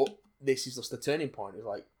 But this is just the turning point. It's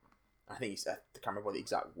like, I think I can't remember what the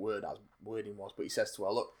exact wording was, but he says to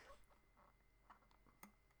her, look,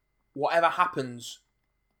 whatever happens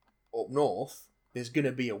up north, there's going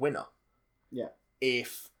to be a winner. Yeah.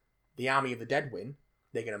 If the army of the dead win,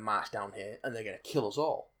 they're going to march down here and they're going to kill us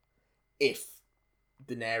all. If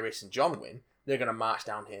Daenerys and Jon win, they're going to march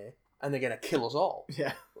down here and they're going to kill us all.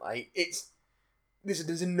 Yeah. Like,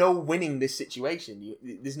 there's no winning this situation.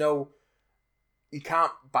 There's no... You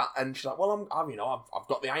can't... And she's like, well, I've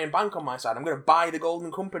got the Iron Bank on my side. I'm going to buy the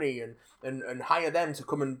Golden Company and hire them to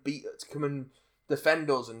come and defend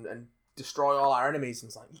us and destroy all our enemies. And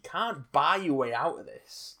it's like, you can't buy your way out of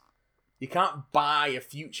this. You can't buy a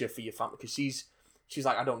future for your family. Because she's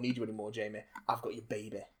like, I don't need you anymore, Jaime. I've got your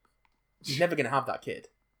baby. She's never going to have that kid.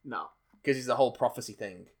 No. Because it's the whole prophecy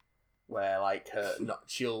thing. Where, like,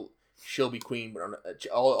 she'll be queen, but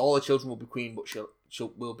all her children will be queen, but she'll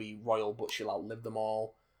will be royal, but she'll outlive them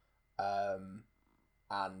all. And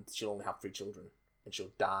she'll only have 3 children. And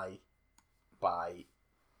she'll die by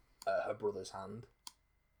her brother's hand.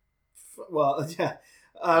 Well, yeah.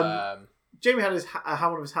 Jamie had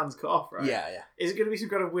one of his hands cut off, right? Yeah. Is it going to be some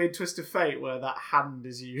kind of weird twist of fate where that hand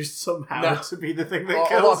is used somehow to be the thing that kills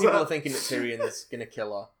her? A lot of people are thinking that Tyrion's going to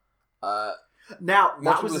kill her. Now,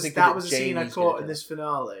 that was a scene I caught in this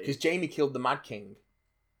finale. Because Jamie killed the Mad King,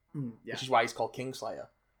 which is why he's called Kingslayer.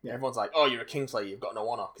 Yeah. Everyone's like, oh, you're a Kingslayer, you've got no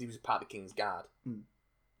honour, because he was part of the King's Guard.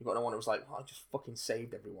 You've got no honour. It was like, well, I just fucking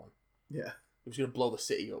saved everyone. Yeah. He was going to blow the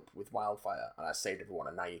city up with wildfire, and I saved everyone,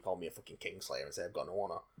 and now you call me a fucking Kingslayer and say I've got no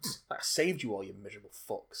honour. I saved you all, you miserable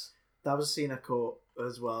fucks. That was a scene I caught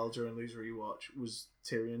as well during Lou's rewatch, was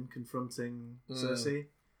Tyrion confronting Cersei.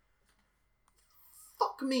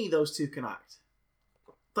 Fuck me, those two can act.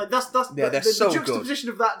 Like that's the juxtaposition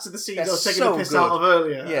of that to the scene I was taking the piss out of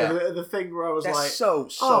earlier. Yeah. The thing where I was like, so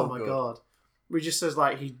oh my good. God. Where he just says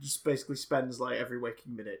like he just basically spends like every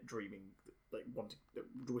waking minute dreaming, like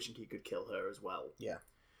wishing he could kill her as well. Yeah.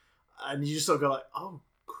 And you just sort of go like, oh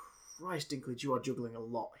Christ, Dinklage, you are juggling a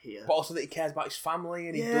lot here. But also that he cares about his family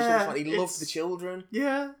and he doesn't. He loves the children.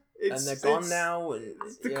 Yeah. And they're gone now. And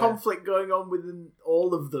the conflict going on within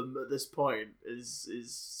all of them at this point is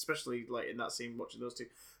especially like in that scene watching those two.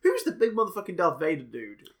 Who's the big motherfucking Darth Vader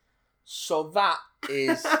dude? So that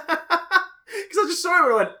is because I just saw him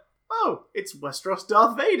and I went, oh, it's Westeros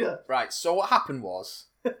Darth Vader. Right. So what happened was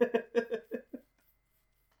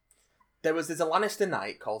there's a Lannister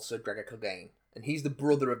knight called Sir Gregor Clegane, and he's the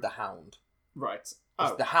brother of the Hound. Right.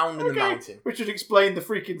 It's the Hound in the Mountain. Which would explain the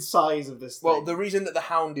freaking size of this thing. Well, the reason that the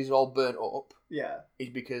Hound is all burnt up is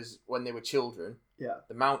because when they were children,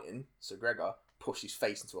 the Mountain, Sir Gregor, pushed his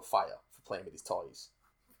face into a fire for playing with his toys.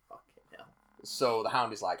 Fucking hell. So the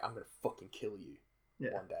Hound is like, I'm going to fucking kill you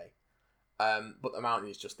one day. But the Mountain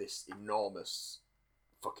is just this enormous,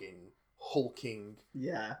 fucking hulking...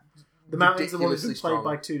 Yeah. The Mountain's the one that's been played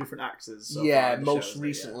by two different actors. So most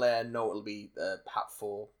recently, notably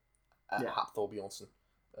Hafthor Bjornsson,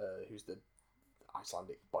 who's the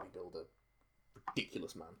Icelandic bodybuilder,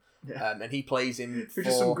 ridiculous man. Yeah. And he plays in... Who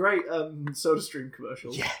does some great SodaStream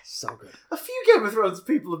commercials. Yeah, so good. A few Game of Thrones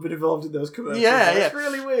people have been involved in those commercials. Yeah, It's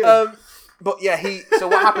really weird. But yeah, so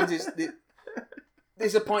what happens is...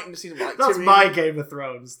 There's a point in the season like that's Tyrion, my Game of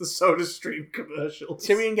Thrones, the SodaStream commercials.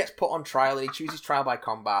 Tyrion gets put on trial and he chooses trial by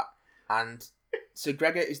combat, and Sir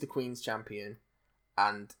Gregor is the Queen's champion,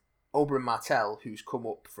 and Oberyn Martell, who's come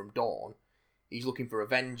up from Dorne, he's looking for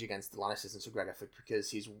revenge against the Lannisters and Sir Gregor because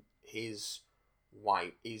his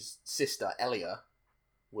sister Elia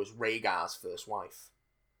was Rhaegar's first wife,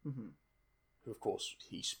 who of course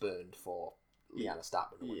he spurned for Lyanna Stark,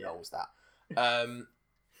 but no one knows that.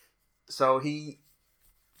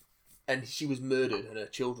 And she was murdered, and her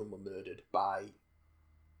children were murdered by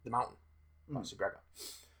the Mountain, by Sir Gregor.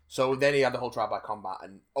 So then he had the whole trial by combat,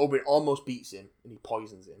 and Oberyn almost beats him, and he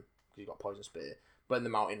poisons him, because he got poison spear. But then the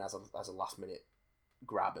Mountain has a last minute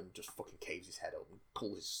grab and just fucking caves his head up and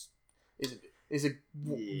pulls his... It's a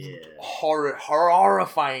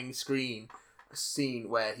horrifying scene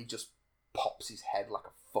where he just pops his head like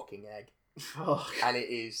a fucking egg. And it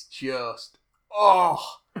is just...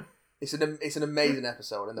 It's an amazing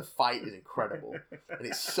episode, and the fight is incredible, and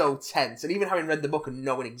it's so tense. And even having read the book and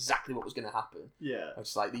knowing exactly what was going to happen, I'm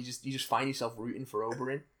just like you just find yourself rooting for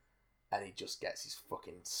Oberyn, and he just gets his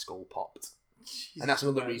fucking skull popped. Jesus, and that's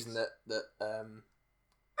another reason that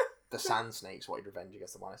the Sand Snakes wanted revenge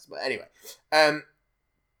against the Lannisters. But anyway,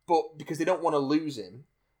 but because they don't want to lose him,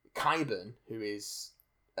 Qyburn, who is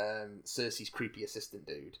Cersei's creepy assistant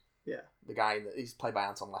dude. Yeah, the guy he's played by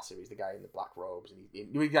Anton Lesser. He's the guy in the black robes, and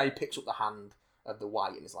the guy who picks up the hand of the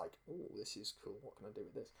White and is like, "Oh, this is cool. What can I do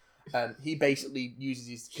with this?" He basically uses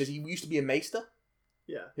his because he used to be a maester.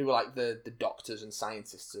 Yeah, who were like the doctors and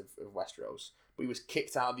scientists of Westeros, but he was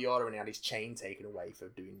kicked out of the order and he had his chain taken away for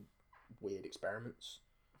doing weird experiments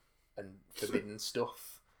and forbidden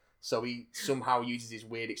stuff. So he somehow uses his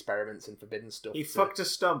weird experiments and forbidden stuff. He fucked a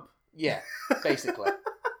stump. Yeah, basically.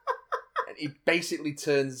 He basically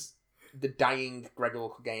turns the dying Gregor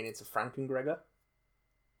Clegane into Franken Gregor.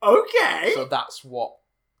 Okay. So that's what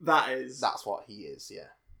that is. That's what he is. Yeah.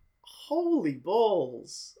 Holy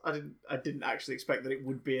balls! I didn't actually expect that it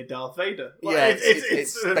would be a Darth Vader. Like, yeah,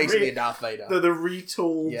 it's basically a Darth Vader. The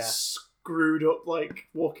retooled, screwed up like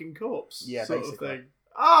walking corpse. Yeah, sort basically. Of thing.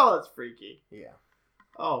 Oh, that's freaky. Yeah.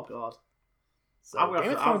 Oh God. So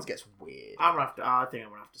Game of Thrones gets weird. I think I'm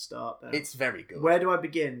gonna have to start now. It's very good. Where do I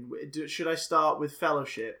begin? Should I start with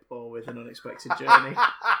Fellowship or with An Unexpected Journey?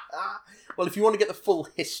 Well, if you want to get the full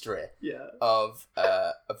history of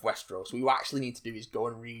Westeros, what you actually need to do is go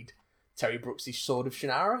and read Terry Brooks' Sword of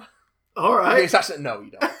Shannara. All right. It's actually, no,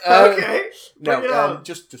 you don't. Okay. No,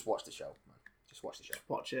 just watch the show. Man. Just watch the show.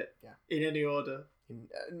 Watch it. Yeah. In any order.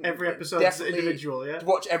 Every episode is individual, yeah?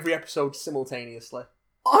 Watch every episode simultaneously.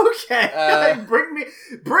 Okay, bring me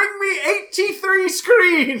 83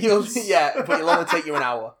 screens! But it'll only take you an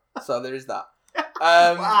hour. So there is that.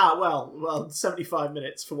 Well, 75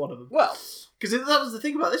 minutes for one of them. Well... Because that was the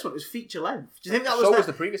thing about this one, it was feature length. Do you think that was... So was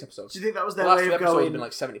the previous episode. Do you think that was their way of going... The last 2 episodes have been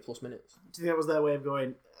like 70 plus minutes. Do you think that was their way of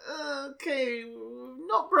going, okay,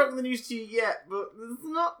 not broken the news to you yet, but there's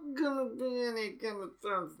not going to be any Game of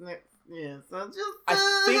Thrones next year, so here's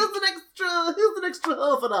an extra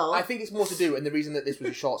half an hour. I think it's more to do, and the reason that this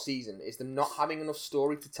was a short season is them not having enough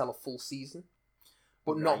story to tell a full season,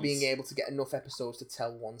 but not being able to get enough episodes to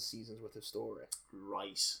tell one season's worth of story.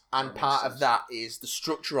 Right. And part of that is the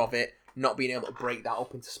structure of it, not being able to break that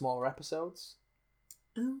up into smaller episodes.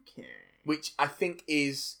 Okay. Which I think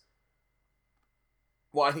is...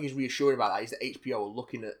 What I think is reassuring about that is that HBO are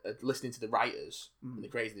looking at listening to the writers and the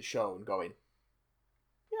creators of the show and going,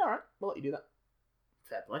 yeah, alright, we'll let you do that.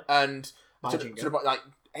 Fair play. And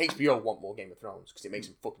HBO want more Game of Thrones because it makes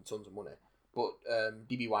them fucking tons of money. But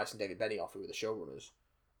D.B. Weiss and David Benioff, who are the showrunners,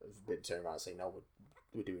 have been turning around and saying, no,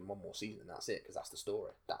 we're doing one more season and that's it, because that's the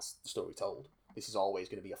story. That's the story told. This is always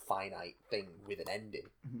going to be a finite thing with an ending.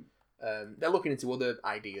 Mm-hmm. They're looking into other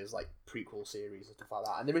ideas like prequel series and stuff like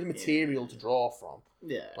that, and there is material to draw from.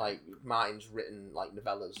 Yeah, like Martin's written like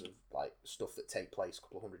novellas of like stuff that take place a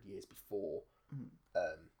couple of 100 years before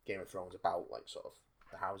Game of Thrones, about like sort of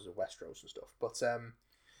the houses of Westeros and stuff. But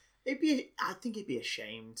I think it'd be a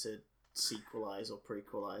shame to sequelize or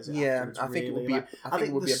prequelize it. Yeah, I think it would be. I think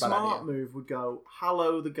it would be a bad idea. The smart move would go,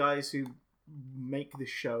 hello, the guys who make the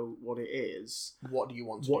show what it is. What do you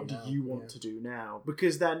want to do now?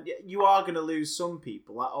 Because then you are going to lose some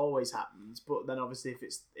people. That always happens. But then obviously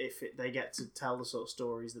if they get to tell the sort of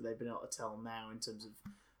stories that they've been able to tell now in terms of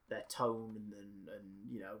their tone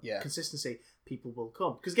and consistency, people will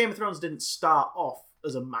come. Because Game of Thrones didn't start off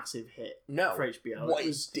as a massive hit for HBO. Well,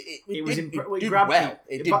 it did well.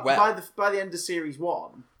 It did well. By the end of series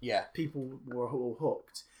 1, people were all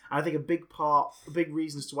hooked. And I think a big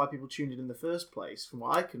reason as to why people tuned in the first place, from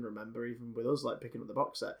what I can remember, even with us like picking up the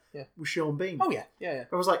box set, was Sean Bean. Oh yeah.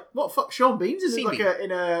 I was like, what the fuck? Sean Bean's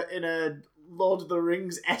in a Lord of the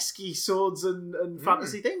Rings-esque swords and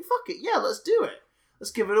fantasy thing? Fuck it, yeah, let's do it.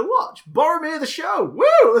 Let's give it a watch. Boromir the show.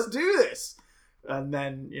 Woo! Let's do this. And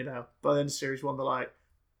then, by the end of series 1, they're like,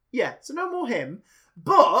 yeah, so no more him.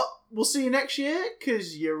 But we'll see you next year,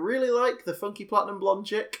 because you really like the funky platinum blonde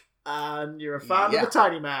chick, and you're a fan of the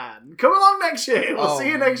tiny man. Come along next year. We'll see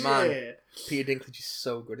you next year. Peter Dinklage is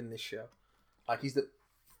so good in this show. Like, he's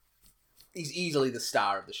easily the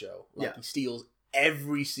star of the show. Like, he steals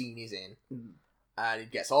every scene he's in, and he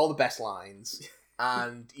gets all the best lines,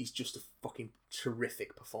 and he's just a fucking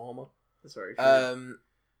terrific performer. That's very true.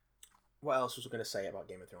 What else was I going to say about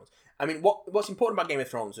Game of Thrones? I mean, what's important about Game of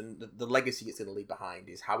Thrones and the legacy it's going to leave behind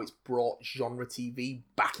is how it's brought genre TV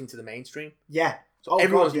back into the mainstream. Yeah. So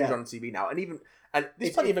everyone's doing genre TV now. And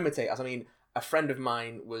there's plenty of imitators. I mean, a friend of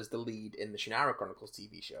mine was the lead in the Shannara Chronicles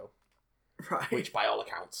TV show. Right. Which, by all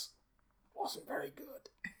accounts, wasn't very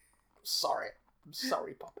good. I'm sorry,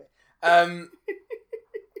 Poppy.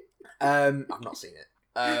 I've not seen it.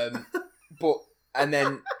 And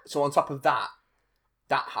then, so on top of that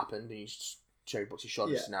happened, and Cherry Books is shot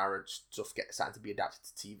in Shannara, stuff starting to be adapted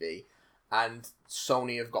to TV. And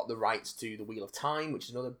Sony have got the rights to The Wheel of Time, which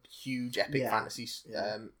is another huge epic fantasy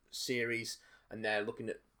series, and they're looking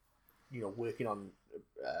at, working on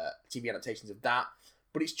TV adaptations of that.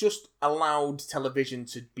 But it's just allowed television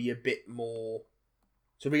to be a bit more,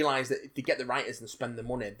 to realise that if they get the writers and spend the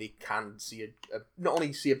money, they can see not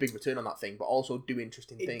only see a big return on that thing, but also do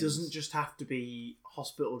interesting things. It doesn't just have to be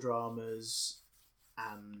hospital dramas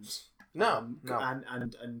and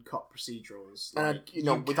cop procedurals. Like, you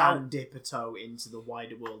can dip a toe into the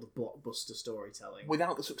wider world of blockbuster storytelling.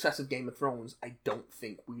 Without the success of Game of Thrones, I don't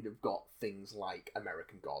think we'd have got things like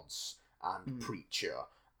American Gods and Preacher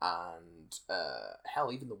and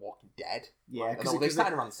hell, even The Walking Dead. Yeah, because they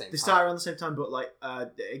started around the same time. They started around the same time, but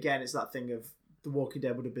again, it's that thing of The Walking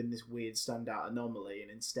Dead would have been this weird standout anomaly, and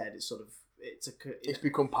instead it's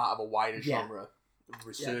become part of a wider genre of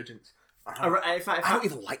resurgence. I don't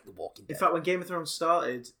even like The Walking Dead. In fact, when Game of Thrones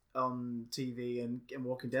started on TV and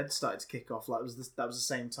Walking Dead started to kick off, that was the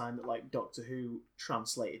same time that Doctor Who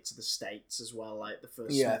translated to the States as well. Like the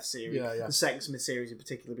first Smith series, the second Smith series in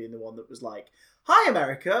particular being the one that was like, "Hi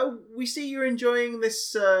America, we see you're enjoying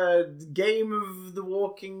this Game of the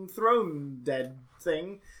Walking Throne Dead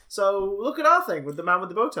thing. So look at our thing with the man with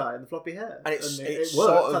the bow tie and the floppy hair." And it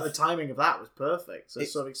worked. The timing of that was perfect. So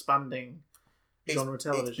it's sort of expanding genre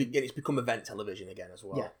television. It's become event television again as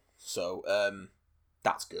well. Yeah. So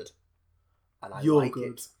that's good. and I You're like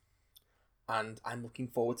good. it. And I'm looking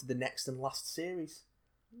forward to the next and last series.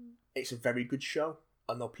 It's a very good show.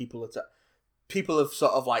 I know people have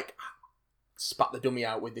sort of like spat the dummy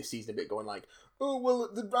out with this season a bit, going like, oh well,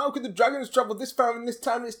 how could the dragons travel this far in this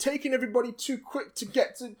time? It's taking everybody too quick to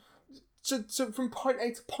get to from point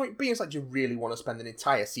A to point B. It's like, do you really want to spend an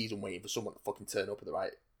entire season waiting for someone to fucking turn up at the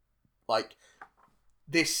right? Like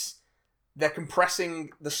this, they're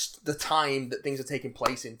compressing the time that things are taking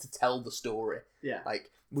place in to tell the story. Yeah.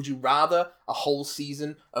 Like, would you rather a whole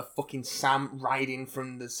season of fucking Sam riding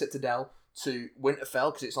from the Citadel to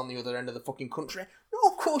Winterfell because it's on the other end of the fucking country? No,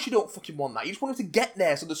 of course you don't fucking want that. You just want him to get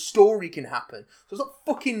there so the story can happen. So stop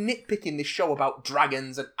fucking nitpicking this show about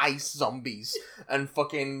dragons and ice zombies and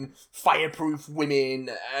fucking fireproof women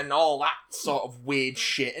and all that sort of weird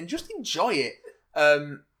shit and just enjoy it.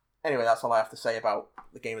 Anyway, that's all I have to say about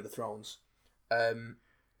the Game of the Thrones.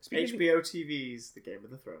 HBO TV's The Game of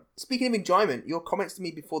the Throne. Speaking of enjoyment, your comments to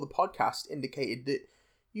me before the podcast indicated that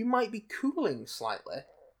you might be cooling slightly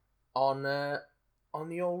on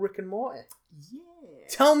the old Rick and Morty. Yeah.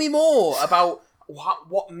 Tell me more about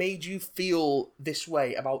what made you feel this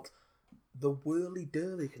way about the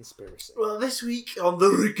whirly-durly conspiracy. Well, this week on The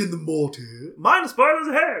Rick and the Morty, minor spoilers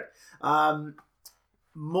ahead.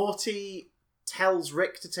 Morty tells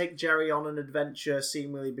Rick to take Jerry on an adventure,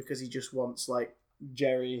 seemingly because he just wants, like,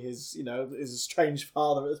 Jerry, his estranged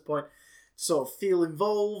father at this point, to sort of feel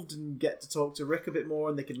involved and get to talk to Rick a bit more,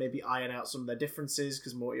 and they could maybe iron out some of their differences,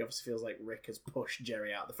 because Morty obviously feels like Rick has pushed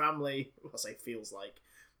Jerry out of the family. Well, I say feels like.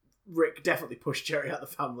 Rick definitely pushed Jerry out of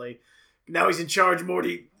the family. Now he's in charge,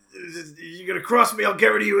 Morty. You're going to cross me, I'll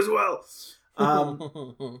get rid of you as well.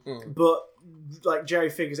 But like Jerry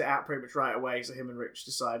figures it out pretty much right away, so him and Rich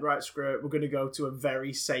decide, right, screw it, we're going to go to a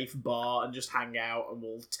very safe bar and just hang out, and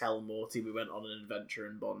we'll tell Morty we went on an adventure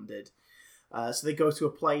and bonded. So they go to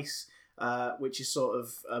a place which is sort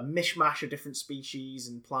of a mishmash of different species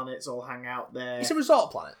and planets all hang out there. It's a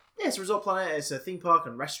resort planet. Yeah, it's a resort planet. It's a theme park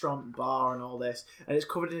and restaurant and bar and all this, and it's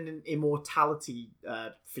covered in an immortality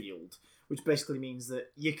field, which basically means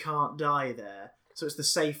that you can't die there. So it's the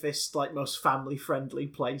safest, like, most family-friendly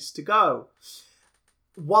place to go.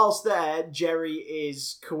 Whilst there, Jerry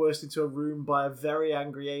is coerced into a room by a very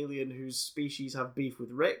angry alien whose species have beef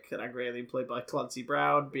with Rick, an angry alien played by Clancy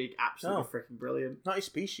Brown, being absolutely freaking brilliant. Not his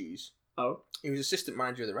species. Oh? He was assistant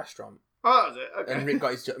manager of the restaurant. Oh, is it? Okay. And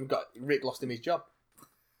Rick lost him his job.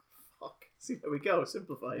 Fuck. See, there we go.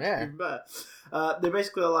 Simplified. Yeah. Even better. They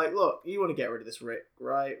basically are like, look, you want to get rid of this Rick,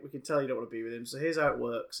 right? We can tell you don't want to be with him, so here's how it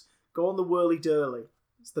works. Go on the Whirly-Durly.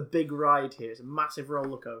 It's the big ride here. It's a massive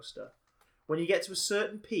roller coaster. When you get to a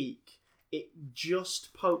certain peak, it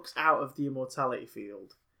just pokes out of the immortality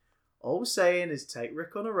field. All we're saying is take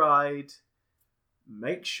Rick on a ride,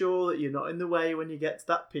 make sure that you're not in the way when you get to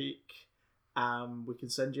that peak, and we can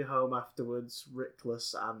send you home afterwards,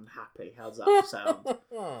 Rickless and happy. How's that sound?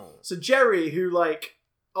 So Jerry, who, like,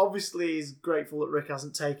 obviously is grateful that Rick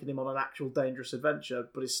hasn't taken him on an actual dangerous adventure,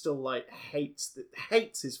 but is still, like, hates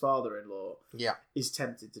his father-in-law, is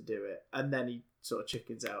tempted to do it. And then he sort of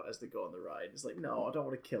chickens out as they go on the ride. It's like, no, I don't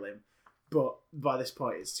want to kill him. But by this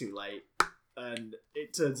point, it's too late. And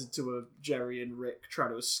it turns into a Jerry and Rick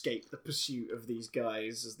trying to escape the pursuit of these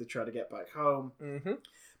guys as they try to get back home. Mm-hmm.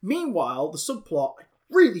 Meanwhile, the subplot I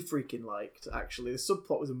really freaking liked, actually. The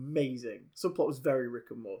subplot was amazing. The subplot was very Rick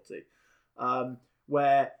and Morty.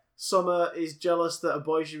 Where Summer is jealous that a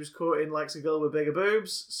boy she was courting likes a girl with bigger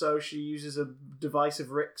boobs, so she uses a device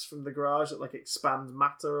of Rick's from the garage that, like, expands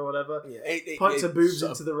matter or whatever. Yeah, points her boobs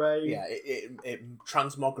into the ray. Yeah, it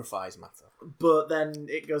transmogrifies matter. But then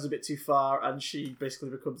it goes a bit too far, and she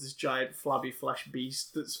basically becomes this giant flabby flesh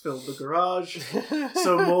beast that's filled the garage.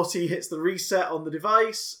 So Morty hits the reset on the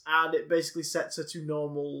device, and it basically sets her to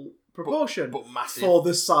normal proportion, but massive for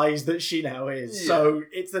the size that she now is. Yeah. So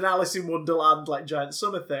it's an Alice in Wonderland, like, giant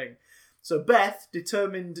summer thing. So Beth,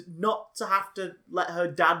 determined not to have to let her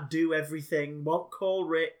dad do everything, won't call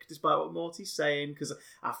Rick, despite what Morty's saying, because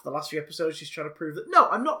after the last few episodes, she's trying to prove that, no,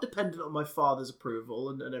 I'm not dependent on my father's approval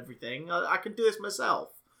and everything. I can do this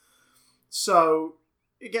myself. So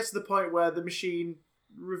it gets to the point where the machine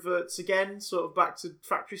reverts again, sort of back to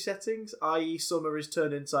factory settings, i.e. Summer is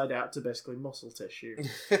turned inside out to basically muscle tissue.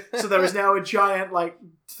 So there is now a giant, like,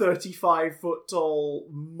 35-foot tall,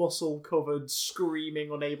 muscle-covered,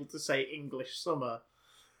 screaming, unable to say English Summer,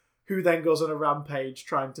 who then goes on a rampage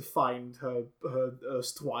trying to find her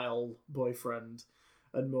erstwhile boyfriend,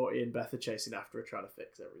 and Morty and Beth are chasing after her, trying to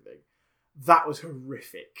fix everything. That was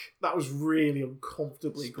horrific. That was really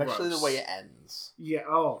uncomfortably gross. Especially the way it ends. Yeah,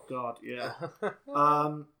 oh god, yeah.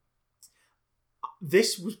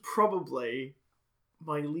 This was probably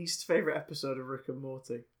my least favourite episode of Rick and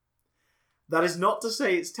Morty. That is not to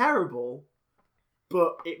say it's terrible,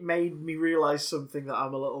 but it made me realise something that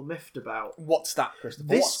I'm a little miffed about. What's that,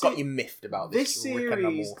 Christopher? What's got you miffed about this series? Rick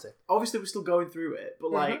and Morty? Obviously, we're still going through it,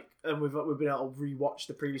 but and we've been able to rewatch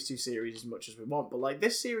the previous two series as much as we want. But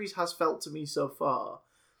this series has felt to me so far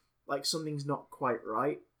like something's not quite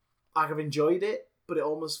right. I've enjoyed it, but it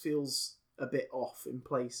almost feels a bit off in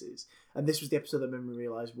places. And this was the episode that made me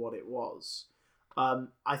realise what it was.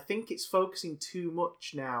 I think it's focusing too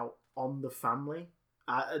much now on the family,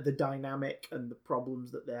 the dynamic and the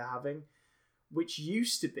problems that they're having, which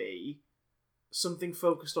used to be something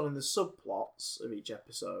focused on in the subplots of each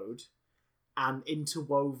episode and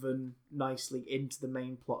interwoven nicely into the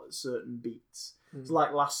main plot at certain beats. It's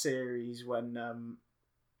like last series when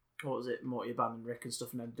what was it, Morty abandoned Rick and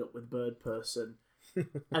stuff and ended up with Bird Person.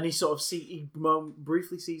 And he sort of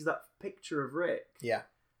briefly sees that picture of Rick. Yeah.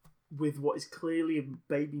 With what is clearly a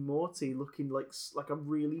baby Morty looking like a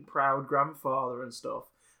really proud grandfather and stuff.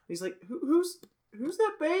 He's like, who's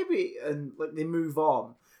that baby? And they move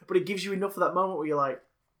on. But it gives you enough of that moment where you're like,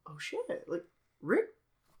 oh shit, Rick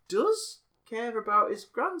does care about his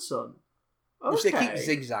grandson. Okay. Which they keep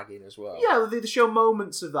zigzagging as well. Yeah, they show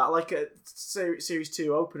moments of that, like a series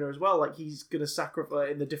 2 opener as well. He's going to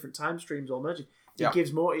sacrifice in the different time streams all merging. He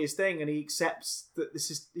gives Morty his thing and he accepts that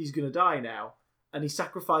he's going to die now. And he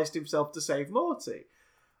sacrificed himself to save Morty.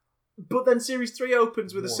 But then Series 3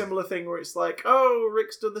 opens with a similar thing where it's like, oh,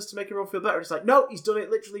 Rick's done this to make everyone feel better. And it's like, no, he's done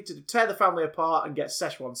it literally to tear the family apart and get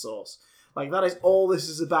Szechuan sauce. That is all this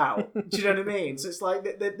is about. Do you know what I mean? So it's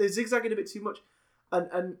like, they're zigzagging a bit too much.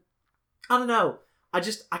 And I don't know. I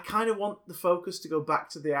kind of want the focus to go back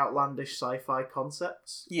to the outlandish sci-fi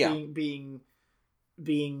concepts. Yeah. Being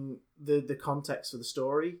the context for the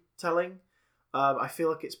storytelling. I feel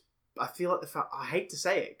like I hate to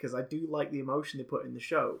say it because I do like the emotion they put in the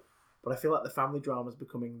show, but I feel like the family drama is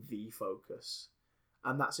becoming the focus,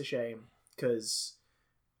 and that's a shame because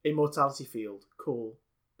Immortality Field, cool,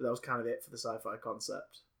 but that was kind of it for the sci-fi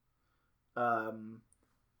concept.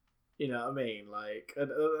 You know what I mean?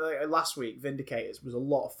 Last week, Vindicators was a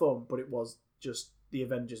lot of fun, but it was just the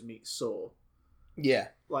Avengers meet Saw. Yeah,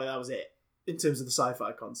 that was it. In terms of the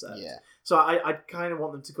sci-fi concept. Yeah. So I kind of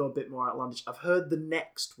want them to go a bit more outlandish. I've heard the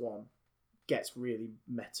next one gets really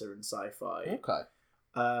meta and sci-fi. Okay.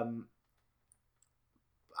 And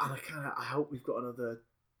I hope we've got another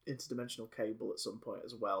interdimensional cable at some point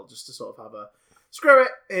as well, just to sort of have a screw it.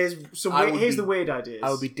 Here's the weird ideas. I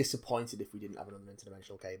would be disappointed if we didn't have another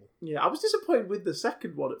interdimensional cable. Yeah, I was disappointed with the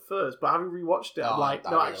second one at first, but having rewatched it, I'm like,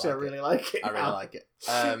 no, actually, I really like it. I really like it.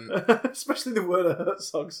 Especially the Werner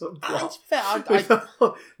Herzog subplot.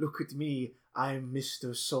 Look at me, I'm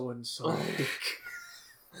Mr. So-and-so Dick.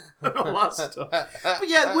 And all that stuff. But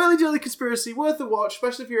yeah, Willy Dilly Conspiracy, worth a watch,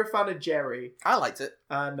 especially if you're a fan of Jerry. I liked it.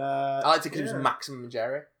 And I liked it because it was Maximum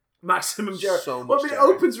Jerry. Maximum Jerry. So much Jerry. It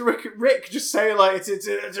opens with Rick just saying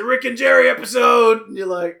it's a Rick and Jerry episode, and you're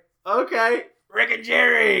like, okay, Rick and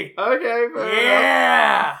Jerry. Okay,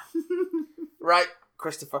 yeah. Right,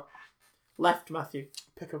 Christopher. Left, Matthew.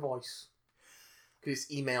 Pick a voice. Because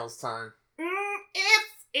it's emails time.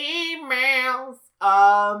 It's emails.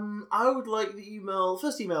 I would like the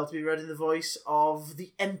first email to be read in the voice of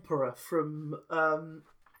the Emperor from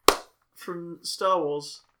Star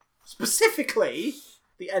Wars, specifically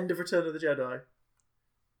the end of Return of the Jedi.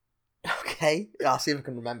 Okay, I'll see if I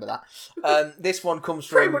can remember that. This one comes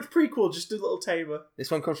from... Pretty much prequel, just a little tamer.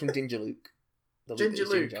 This one comes from Ginger Luke. Ginger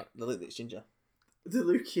Luke. The Luke that's ginger. The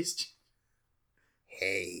Luke is...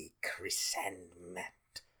 Hey, Chris and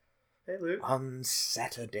Matt. Hey, Luke. On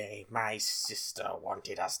Saturday, my sister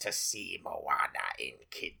wanted us to see Moana in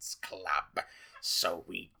Kids Club. So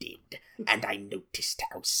we did, and I noticed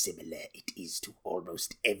how similar it is to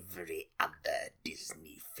almost every other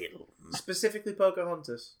Disney film. Specifically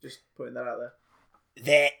Pocahontas, just putting that out there.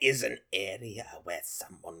 There is an area where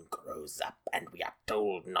someone grows up and we are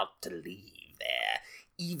told not to leave there,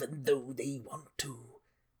 even though they want to.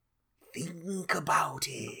 Think about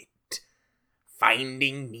it.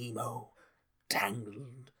 Finding Nemo,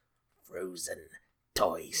 Tangled, Frozen,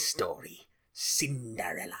 Toy Story,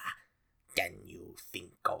 Cinderella. Can you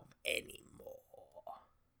think of any more?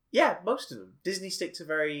 Yeah, most of them. Disney stick to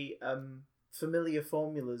very familiar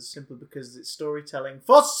formulas simply because it's storytelling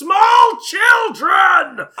for small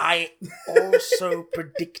children! I also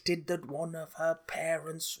predicted that one of her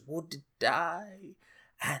parents would die.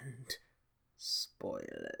 And,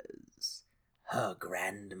 spoilers, her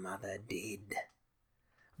grandmother did.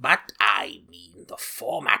 But I mean, the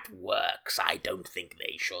format works. I don't think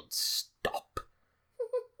they should stop.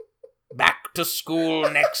 Back to school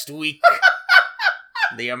next week.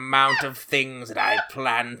 the amount of things that I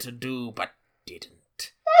planned to do but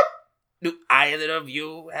didn't. Do either of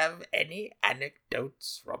you have any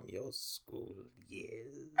anecdotes from your school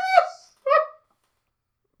years?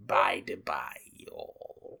 By the by,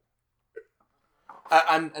 y'all.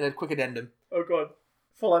 And a quick addendum. Oh god.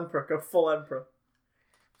 Full Emperor. Go full Emperor.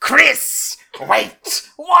 Chris! Wait!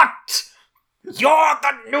 What? You're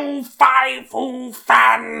the new Five Who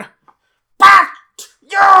fan! But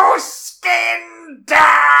you skin Dan!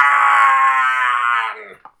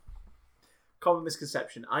 Common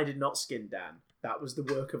misconception. I did not skin Dan. That was the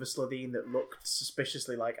work of a Slovene that looked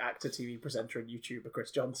suspiciously like actor, TV presenter, and YouTuber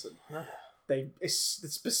Chris Johnson. They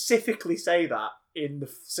specifically say that in the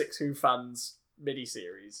Six Who Fans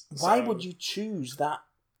miniseries. Why would you choose that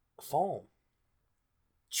form?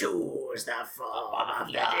 Choose the form of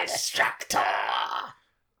the Destructor.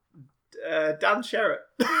 Dan Sherritt.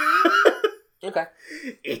 Okay.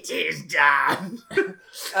 It is Dan. Disney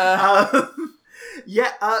have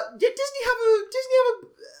a.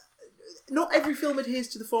 Not every film adheres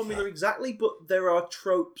to the formula exactly, but there are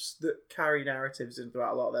tropes that carry narratives in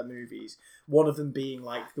throughout a lot of their movies. One of them being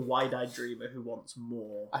like the wide-eyed dreamer who wants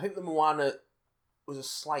more. I think the Moana was a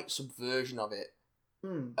slight subversion of it.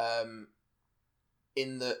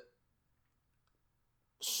 In that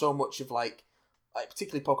so much of like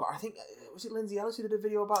particularly Pocahontas. I think was it Lindsay Ellis who did a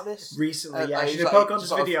video about this recently? Yeah, she did a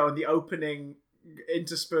Pocahontas video and the opening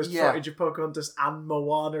interspersed footage of Pocahontas and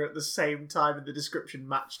Moana at the same time, and the description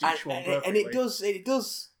matched each one perfectly. And it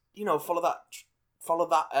does follow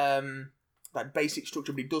that basic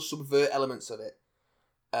structure, but it does subvert elements of it,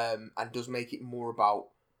 and does make it more about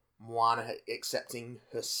Moana accepting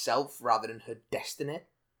herself rather than her destiny.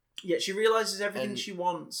 Yeah, she realises everything she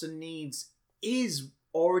wants and needs is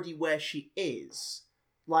already where she is.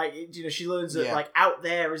 Like, she learns that like out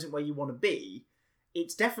there isn't where you want to be.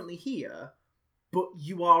 It's definitely here, but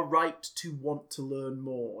you are right to want to learn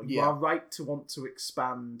more. You are right to want to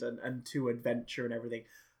expand and to adventure and everything,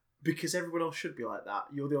 because everyone else should be like that.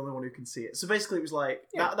 You're the only one who can see it. So basically, it was like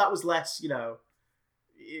that was less, like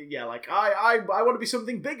I want to be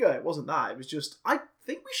something bigger. It wasn't that. It was just I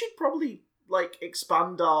think we should probably like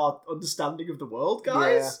expand our understanding of the world,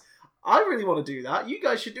 guys. I really want to do that. You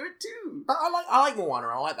guys should do it too. I like Moana.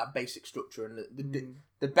 I like that basic structure, and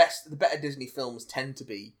the better Disney films tend to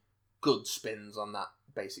be good spins on that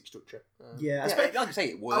basic structure. Like I say,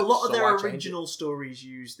 it works. A lot of their original stories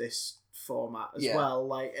use this format as well.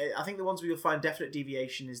 Like I think the ones where you'll find definite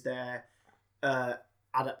deviation is their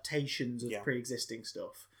adaptations of pre-existing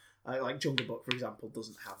stuff. Like Jungle Book, for example,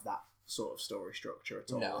 doesn't have that sort of story structure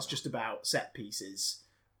at all. No. It's just about set pieces,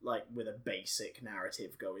 like with a basic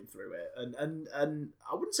narrative going through it. And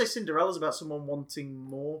I wouldn't say Cinderella's about someone wanting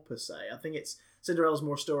more per se. I think Cinderella's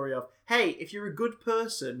more a story of, hey, if you're a good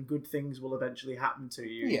person, good things will eventually happen to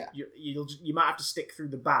you. Yeah. You might have to stick through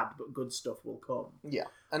the bad, but good stuff will come. Yeah.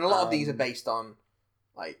 And a lot of these are based on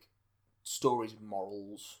like stories of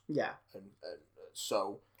morals. Yeah. And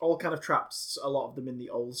so all kind of traps a lot of them in the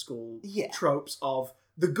old school tropes of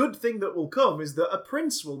the good thing that will come is that a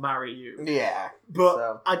prince will marry you. Yeah.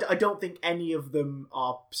 But I don't think any of them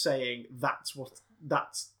are saying that's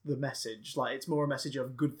the message. Like, it's more a message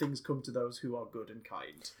of good things come to those who are good and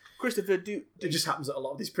kind. Christopher, it just happens that a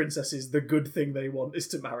lot of these princesses, the good thing they want is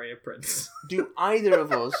to marry a prince. Do either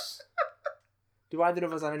of us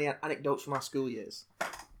have any anecdotes from our school years?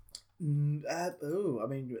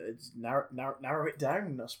 It's narrow it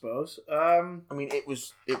down, I suppose. It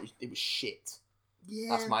was shit.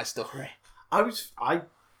 Yeah, that's my story. I was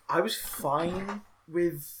fine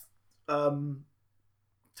with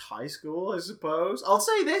high school, I suppose. I'll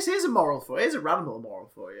say this: here's a random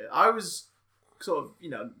moral for you. I was sort of,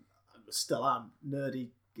 still am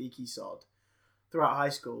nerdy, geeky sod throughout high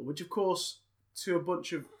school, which of course, to a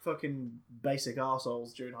bunch of fucking basic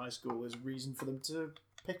arseholes during high school, is reason for them to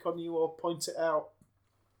pick on you or point it out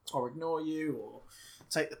or ignore you or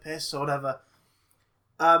take the piss or whatever.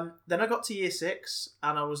 Then I got to year 6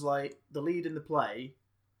 and I was like the lead in the play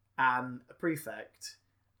and a prefect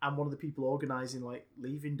and one of the people organising like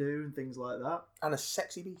leaving do and things like that. And a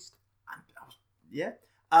sexy beast.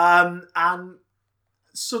 And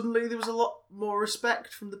suddenly there was a lot more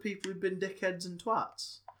respect from the people who'd been dickheads and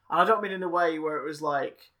twats. And I don't mean in a way where it was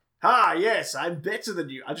like, yes, I'm better than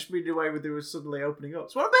you. I just mean in a way where they were suddenly opening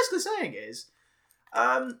up. So what I'm basically saying is,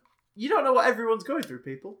 you don't know what everyone's going through,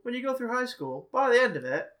 people. When you go through high school, by the end of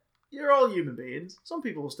it, you're all human beings. Some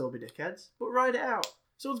people will still be dickheads, but ride it out.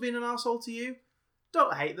 If someone's been an arsehole to you,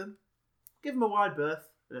 don't hate them. Give them a wide berth,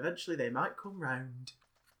 and eventually they might come round.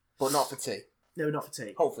 But not for tea. No, not for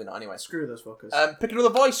tea. Hopefully not, anyway. Screw those fuckers. Pick another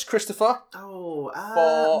voice, Christopher. For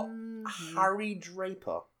Harry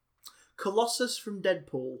Draper. Colossus from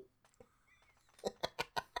Deadpool.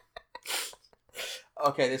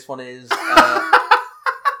 Okay, this one is...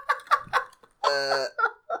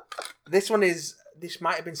 This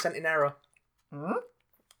might have been sent in error. Huh?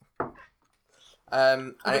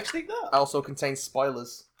 I think that. also contains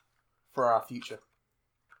spoilers for our future.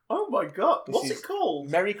 Oh my god! This What's is it called?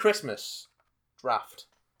 Merry Christmas Draft.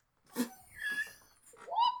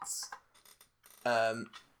 What?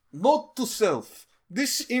 Note to self: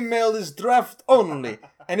 this email is draft only,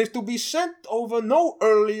 and is to be sent over no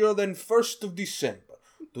earlier than 1st of December.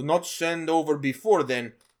 Do not send over before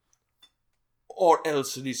then, or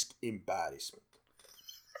else risk embarrassment.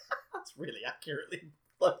 That's really accurately.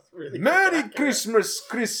 That's really Merry accurate. Christmas,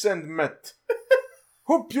 Chris and Matt.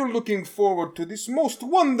 Hope you're looking forward to this most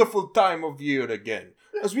wonderful time of year again,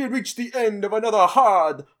 as we reach the end of another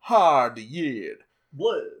hard year.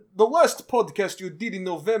 What? The last podcast you did in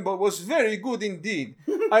November was very good indeed.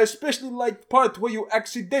 I especially liked part where you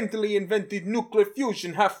accidentally invented nuclear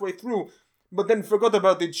fusion halfway through, but then forgot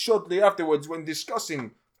about it shortly afterwards when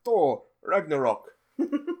discussing Thor Ragnarok.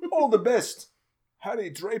 All the best, Harry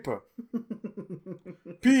Draper.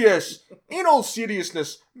 P.S. In all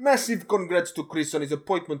seriousness, massive congrats to Chris on his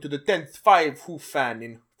appointment to the 10th Five Who fan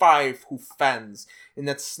in Five Who Fans in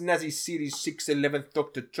that snazzy Series 6 11th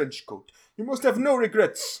Doctor trenchcoat. You must have no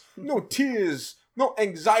regrets, no tears, no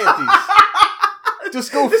anxieties.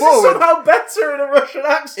 Just go This forward is somehow better in a Russian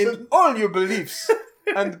accent. in all your beliefs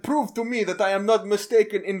and prove to me that I am not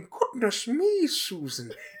mistaken in goodness me,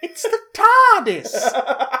 Susan. It's the TARDIS.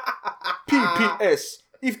 P.P.S.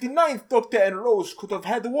 If the 9th Doctor and Rose could have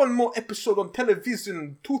had one more episode on television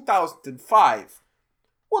in 2005,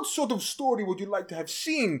 what sort of story would you like to have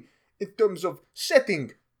seen in terms of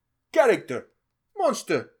setting, character,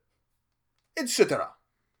 monster, etc.?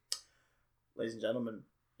 Ladies and gentlemen,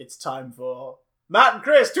 it's time for Matt and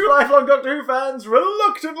Chris, two lifelong Doctor Who fans,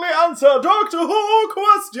 reluctantly answer Doctor Who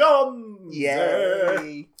questions.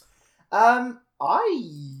 Yay! I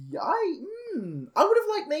would have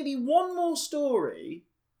liked maybe one more story.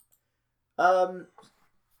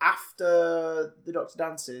 After the Doctor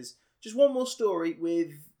dances, just one more story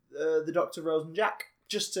with the Doctor, Rose and Jack,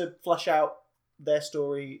 just to flesh out their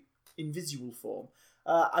story in visual form.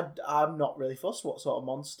 I'm not really fussed what sort of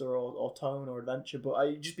monster or tone or adventure, but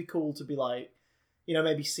it'd just be cool to be like, you know,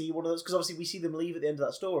 maybe see one of those, because obviously we see them leave at the end of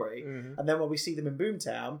that story, and then when we see them in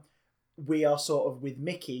Boomtown, we are sort of with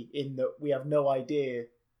Mickey in that we have no idea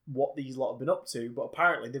what these lot have been up to, but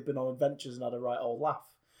apparently they've been on adventures and had a right old laugh.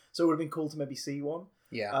 So it would have been cool to maybe see one.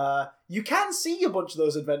 Yeah. You can see a bunch of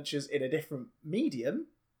those adventures in a different medium.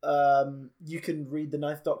 You can read the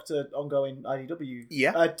 9th Doctor ongoing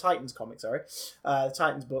IDW Titans comic, sorry. The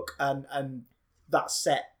Titans book, and that's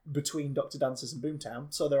set between Doctor Dances and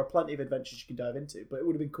Boomtown. So there are plenty of adventures you can dive into, but it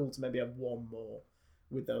would have been cool to maybe have one more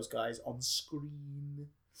with those guys on screen.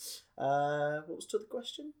 What was the other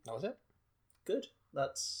question? That was it. Good.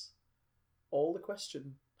 That's all the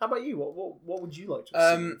question. How about you? What would you like to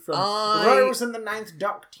have seen from Rose and the 9th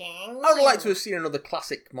Doctor? I would like to have seen another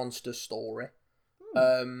classic monster story.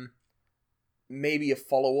 Maybe a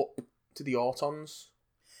follow-up to the Autons.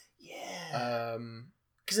 Yeah.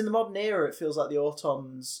 Because in the modern era, it feels like the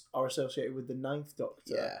Autons are associated with the 9th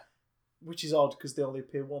Doctor. Yeah. Which is odd, because they only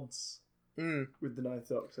appear once with the 9th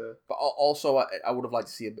Doctor. But also, I would have liked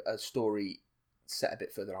to see a story set a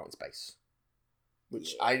bit further out in space.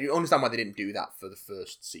 Which I understand why they didn't do that for the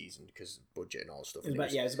first season, because of budget and all that stuff. It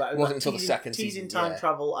wasn't until the second season. Teasing time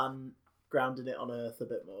travel and grounding it on Earth a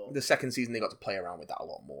bit more. The second season, they got to play around with that a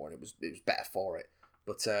lot more, and it was better for it.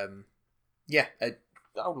 But I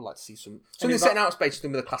would like to see something setting out in space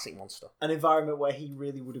with a classic monster. An environment where he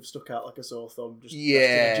really would have stuck out like a sore thumb, just dressed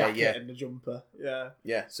in a jacket and a jumper. Yeah.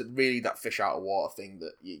 So really, that fish out of water thing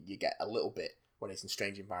that you get a little bit when it's in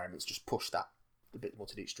strange environments, just push that a bit more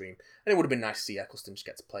to the extreme. And it would have been nice to see Eccleston just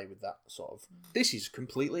get to play with that sort of, this is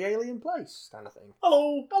completely alien place kind of thing.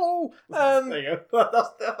 Hello. There you go.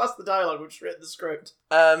 That's the dialogue which written the script.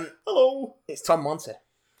 Hello. It's Tom Monty.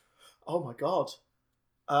 Oh my god.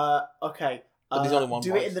 Okay. But there's only one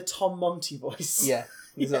do voice. it in the Tom Monty voice. Yeah.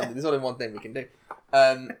 There's only one thing we can do.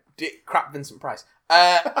 Crap Vincent Price.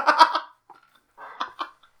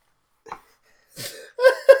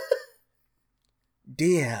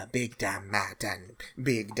 Dear Big Damn Matt and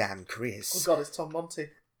Big Damn Chris. Oh god, it's Tom Monty.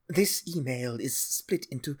 This email is split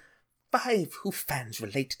into 5 Who fans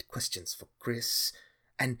related questions for Chris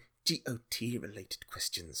and GOT-related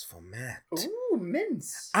questions for Matt. Ooh,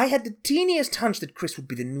 mince. I had the teeniest hunch that Chris would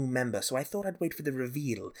be the new member, so I thought I'd wait for the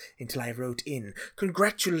reveal until I wrote in,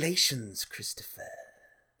 "Congratulations, Christopher."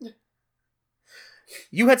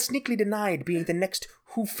 You had sneakily denied being the next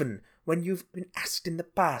Hoofen when you've been asked in the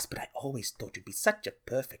past, but I always thought you'd be such a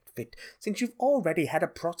perfect fit, since you've already had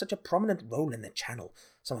such a prominent role in the channel,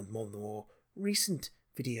 some of the more recent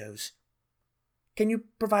videos. Can you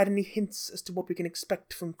provide any hints as to what we can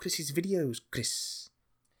expect from Chris's videos, Chris?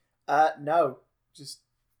 No. Just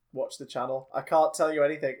watch the channel. I can't tell you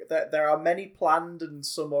anything. There are many planned and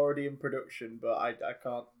some already in production, but I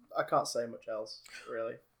can't say much else,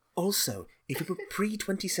 really. Also, if it were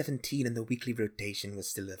pre-2017 and the weekly rotation was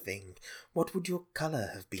still a thing, what would your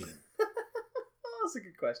colour have been? That's a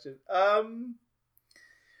good question.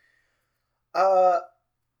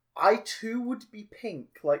 I too would be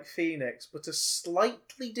pink, like Phoenix, but a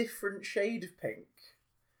slightly different shade of pink.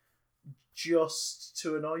 Just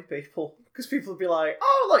to annoy people. Because people would be like,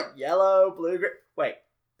 oh, like yellow, blue, green. Wait,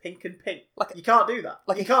 pink and pink. You can't do that.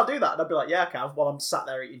 You can't do that. And I'd be like, yeah, I can, while I'm sat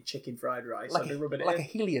there eating chicken fried rice. I'd be rubbing it in. A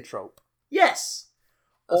heliotrope. Yes!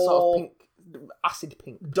 A sort of pink, acid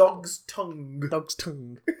pink. Dog's tongue. Dog's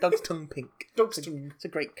tongue. Dog's tongue pink. Dog's tongue. It's a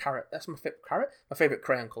great carrot. That's my favourite carrot. My favourite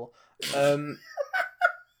crayon colour.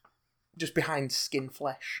 Just behind skin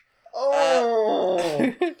flesh.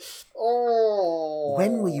 Oh! Oh!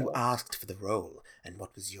 When were you asked for the role, and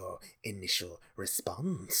what was your initial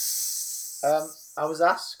response? I was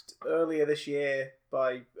asked earlier this year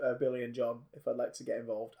by Billy and John if I'd like to get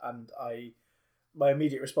involved, and my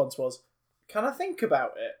immediate response was, can I think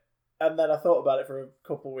about it? And then I thought about it for a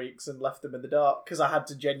couple of weeks and left them in the dark, because I had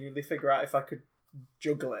to genuinely figure out if I could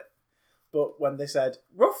juggle it. But when they said,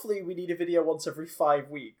 roughly we need a video once every 5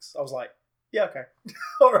 weeks, I was like, yeah, okay.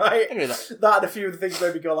 All right. That and a few of the things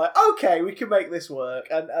made me go like, okay, we can make this work.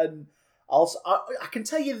 And also, I can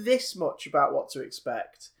tell you this much about what to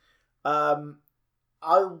expect. It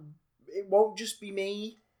won't just be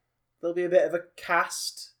me. There'll be a bit of a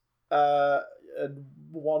cast. And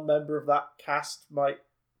one member of that cast might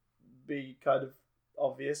be kind of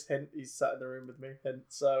obvious. Hint, he's sat in the room with me. Hint,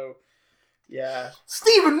 so... yeah.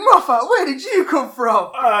 Stephen Moffat, where did you come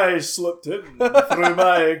from? I slipped in through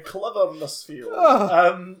my cleverness field.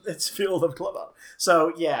 It's field of clever.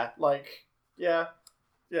 So, yeah, yeah.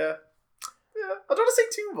 I don't want to say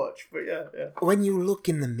too much, but yeah. When you look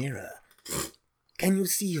in the mirror, can you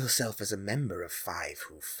see yourself as a member of Five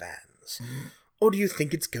Who fans? Or do you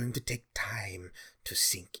think it's going to take time to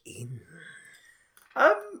sink in?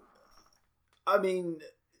 I mean...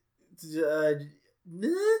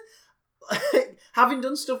 having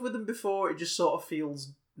done stuff with them before, it just sort of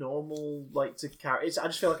feels normal, like to carry. I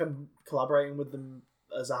just feel like I'm collaborating with them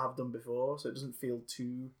as I have done before, so it doesn't feel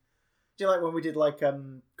too. Do you like when we did like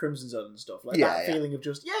Crimson Zone and stuff, like that feeling of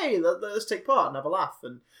just yay, let's take part and have a laugh,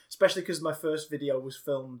 and especially because my first video was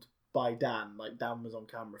filmed by Dan, like Dan was on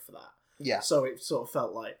camera for that. Yeah. So it sort of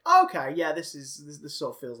felt like okay, yeah, this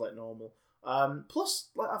sort of feels like normal. Plus,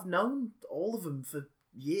 like I've known all of them for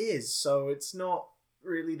years, so it's not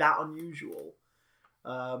really that unusual.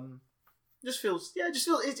 It just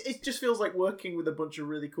feels like working with a bunch of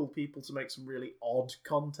really cool people to make some really odd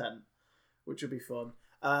content, which will be fun.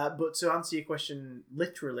 But to answer your question,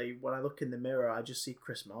 literally, when I look in the mirror, I just see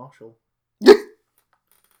Chris Marshall. I've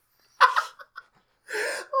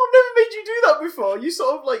never made you do that before. You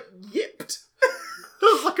sort of like yipped. It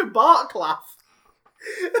was like a bark laugh.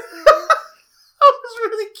 That was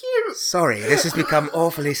really cute. Sorry, this has become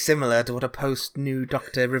awfully similar to what a post-New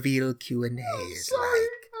Doctor reveal Q&A is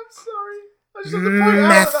I'm sorry. I just had to point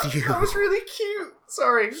Matthew. out that was really cute.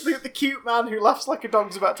 Sorry, the cute man who laughs like a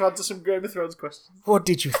dog's about to answer some Game of Thrones questions. What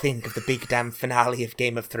did you think of the big damn finale of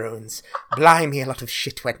Game of Thrones? Blimey, a lot of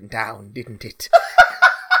shit went down, didn't it?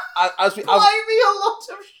 Blimey, a lot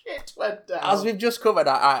of shit went down. As we've just covered,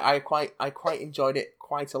 I quite enjoyed it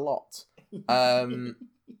quite a lot.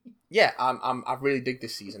 Yeah, I really dig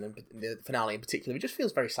this season, and the finale in particular. It just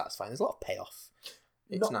feels very satisfying. There's a lot of payoff.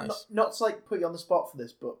 It's nice. Not to like put you on the spot for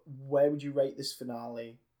this, but where would you rate this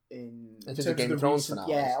finale in terms of Game of Thrones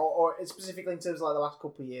finale? Yeah, or specifically in terms of like the last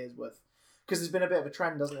couple of years worth. Because there's been a bit of a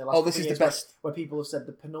trend, hasn't there? This is the best. Where people have said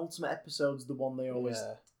the penultimate episode's the one they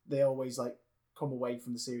always like come away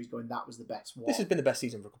from the series going, that was the best one. This has been the best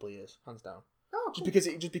season for a couple of years, hands down. Oh, cool.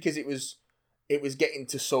 Just because it was getting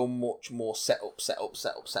to so much more set up,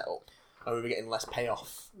 and we were getting less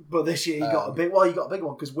payoff. But this year you got a big one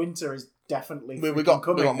because winter is definitely we got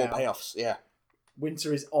coming more now. payoffs. Yeah,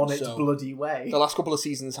 winter is on its bloody way. The last couple of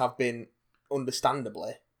seasons have been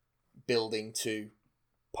understandably building to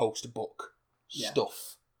post book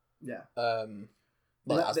stuff. Yeah.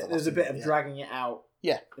 There's a bit of dragging it out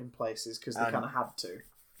in places because they And- kind of had to.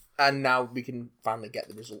 And now we can finally get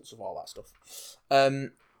the results of all that stuff.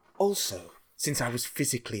 Also, since I was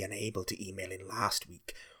physically unable to email in last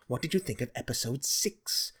week, what did you think of episode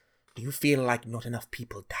 6? Do you feel like not enough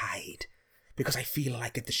people died? Because I feel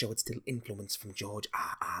like if the show had still influence from George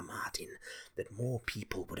R.R. Martin, that more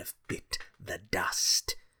people would have bit the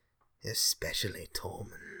dust. Especially Tormund.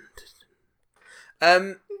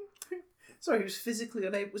 Sorry, he was physically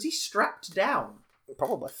unable. Was he strapped down?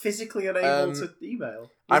 Probably. Physically unable to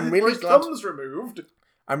email? I'm really his glad- thumbs removed.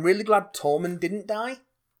 I'm really glad Tormund didn't die,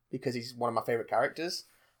 because he's one of my favourite characters.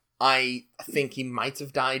 I think he might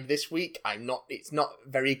have died this week. It's not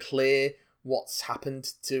very clear what's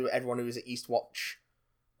happened to everyone who was at Eastwatch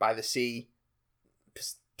by the Sea,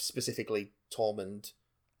 specifically Tormund,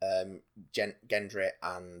 Gendry,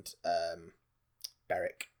 and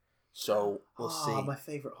Beric. So we'll see. My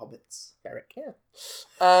favourite hobbits. Beric, yeah.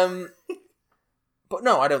 But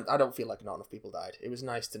no, I don't feel like not enough people died. It was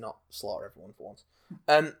nice to not slaughter everyone for once.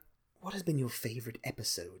 What has been your favourite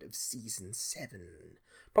episode of season 7?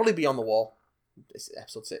 Probably Beyond the Wall. It's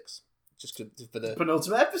episode 6. Just for the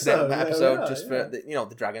Penultimate episode. for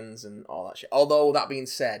the dragons and all that shit. Although that being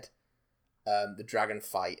said, the dragon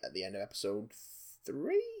fight at the end of episode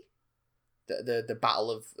 3, the battle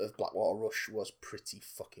of Blackwater Rush was pretty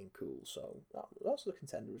fucking cool. So that's a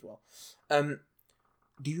contender as well.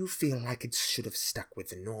 Do you feel like it should have stuck with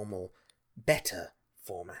the normal, better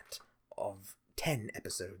format of 10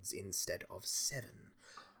 episodes instead of 7?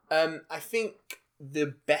 I think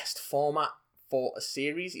the best format for a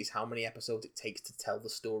series is how many episodes it takes to tell the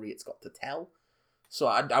story it's got to tell. So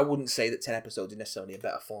I wouldn't say that 10 episodes is necessarily a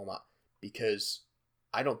better format, because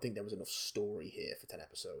I don't think there was enough story here for 10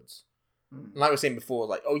 episodes. Like I was saying before,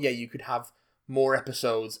 like, oh yeah, you could have more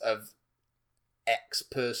episodes of X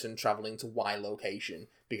person travelling to Y location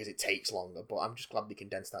because it takes longer, but I'm just glad they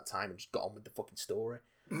condensed that time and just got on with the fucking story.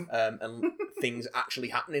 And things actually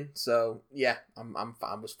happening. So yeah,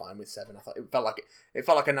 I was fine with 7. I thought it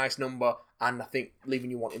felt like a nice number, and I think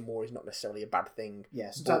leaving you wanting more is not necessarily a bad thing.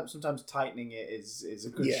 Yeah, sometimes tightening it is a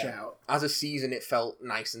good shout. As a season, it felt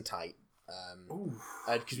nice and tight.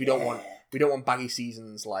 Because we don't want baggy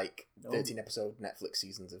seasons like 13 episode Netflix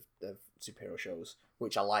seasons of superhero shows,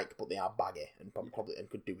 which I like, but they are baggy and probably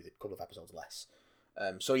could do with a couple of episodes less.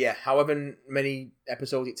 So yeah, however many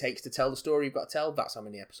episodes it takes to tell the story you've got to tell, that's how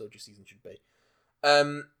many episodes your season should be.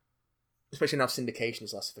 Especially now syndication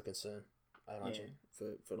is less of a concern, I imagine,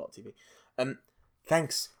 for a lot of TV.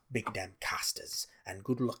 Thanks, Big Damn Casters, and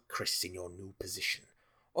good luck, Chris, in your new position.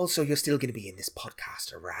 Also, you're still going to be in this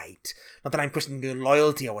podcast, right? Not that I'm questioning your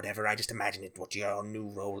loyalty or whatever, I just imagine it what your new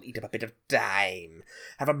role eat up a bit of time.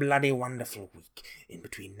 Have a bloody wonderful week in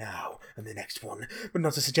between now and the next one, but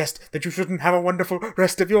not to suggest that you shouldn't have a wonderful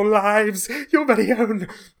rest of your lives. Your very own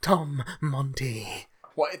Tom Monty.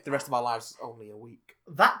 What if the rest of our lives is only a week?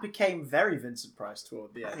 That became very Vincent Price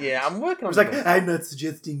toward the end. Yeah, I'm working on it. It was like, I'm not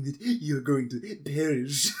suggesting that you're going to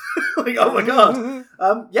perish. Like, oh my god.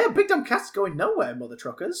 Yeah, Big Dumb Cat's going nowhere, mother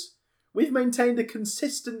truckers. We've maintained a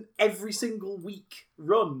consistent every single week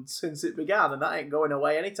run since it began, and that ain't going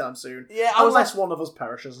away anytime soon. Yeah, unless one of us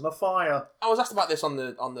perishes in a fire. I was asked about this on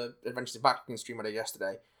the Adventures of Backpacking stream I did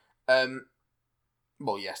yesterday.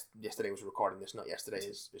 Well, yes, yesterday was recording this, not yesterday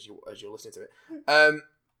as you're listening to it.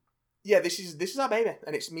 Yeah, this is our baby,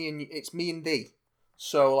 and it's me and Dee.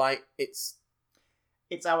 So like it's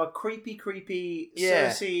our creepy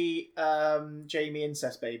Cersei Jamie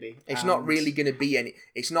incest baby. It's not really going to be any.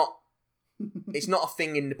 It's not a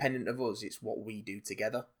thing independent of us. It's what we do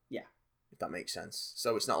together. Yeah, if that makes sense.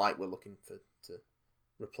 So it's not like we're looking to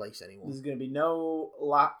replace anyone. There's going to be no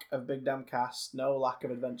lack of Big Damn Cast, no lack of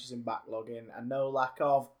Adventures in Backlogging, and no lack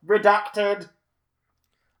of Redacted.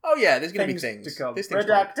 Oh yeah, there's going to be things to come.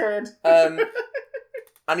 Redacted.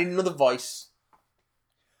 I need another voice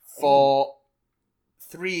for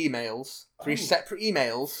 3 emails, 3 separate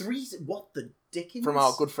emails. 3? What the dickens? From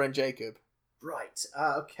our good friend Jacob. Right.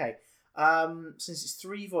 Okay. Since it's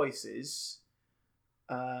 3 voices,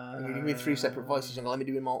 you give me 3 separate voices, and let me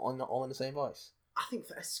do them all in the same voice. I think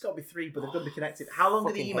it's got to be 3, but they've got to be connected. How long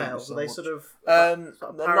are the emails? Are they sort of? None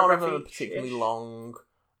of them are particularly long.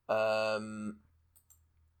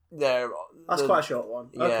 That's quite a short one.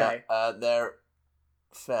 Okay. Yeah, they're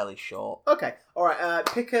fairly short. Okay. All right.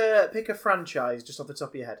 Pick a franchise just off the top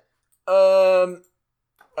of your head. I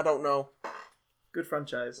don't know. Good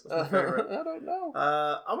franchise. That's my favorite. I don't know.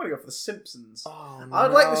 I'm gonna go for The Simpsons. Oh, I'd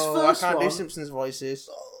like this first I can't one. do Simpsons voices.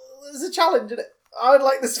 There's a challenge in it. I'd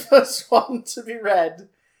like this first one to be read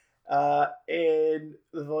in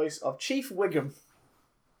the voice of Chief Wiggum.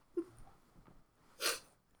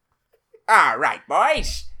 All right,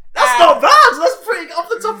 boys. That's not bad. That's pretty off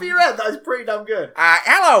the top of your head. That is pretty damn good.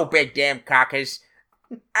 Hello, big damn cockers.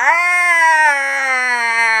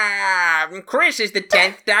 Chris is the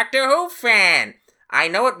 10th Doctor Who fan. I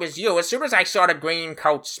know it was you as soon as I saw the green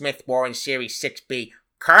coat Smith wore in Series 6B.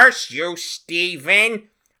 Curse you, Steven.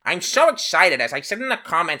 I'm so excited. As I said in the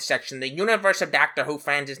comment section, the universe of Doctor Who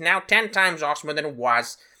fans is now 10 times awesomer than it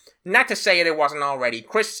was. Not to say it wasn't already.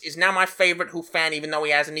 Chris is now my favorite Who fan, even though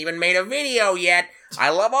he hasn't even made a video yet. I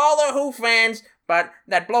love all the Who fans, but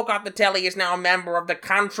that bloke off the telly is now a member of the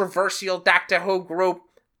controversial Doctor Who group.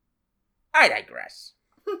 I digress.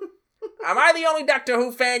 Am I the only Doctor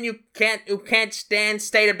Who fan who can't stand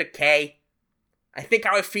State of Decay? I think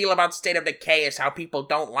how I feel about State of Decay is how people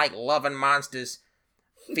don't like Love and Monsters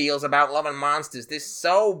feels about Love and Monsters. This is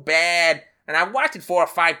so bad. And I've watched it 4 or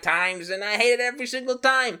 5 times, and I hate it every single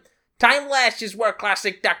time. Time Lash is where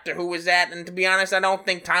classic Doctor Who is at, and to be honest, I don't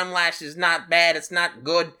think Time Lash is not bad. It's not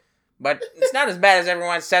good, but it's not as bad as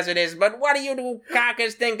everyone says it is. But what do you do,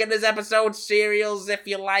 cockers, think of this episode, serials, if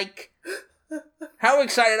you like? How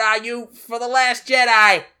excited are you for The Last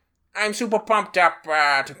Jedi? I'm super pumped up,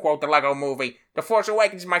 to quote the Lego movie. The Force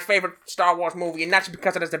Awakens is my favorite Star Wars movie, and not just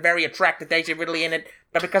because it has a very attractive Daisy Ridley in it,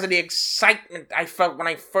 but because of the excitement I felt when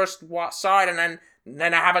I first saw it, and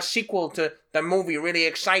then I have a sequel to the movie really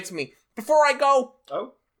excites me. Before I go,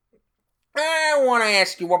 I want to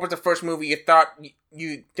ask you, what was the first movie you thought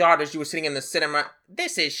as you were sitting in the cinema?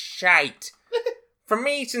 This is shite. For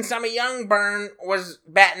me, since I'm a young burn, was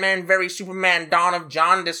Batman v Superman Dawn of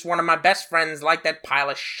Jaundice. One of my best friends liked that pile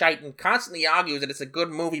of shite and constantly argues that it's a good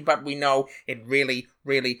movie, but we know it really,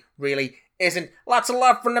 really, really isn't. Lots of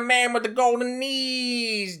love from the man with the golden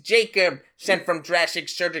knees, Jacob, sent from Jurassic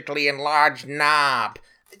Surgically Enlarged Knob.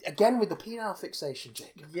 Again with the penile fixation,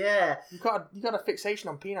 Jacob. Yeah. You got a fixation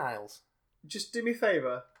on peniles. Just do me a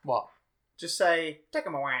favour. What? Just say, take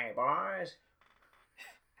them away, boys.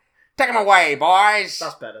 Take them away, boys.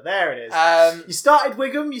 That's better. There it is. You started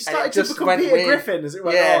Wiggum. You started to become Peter Griffin as it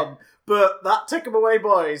went on. But that take them away,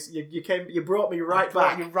 boys. You brought me right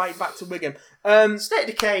back. You right back to Wiggum. State of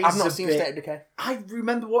Decay. I've not seen State of Decay. I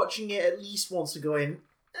remember watching it at least once and going,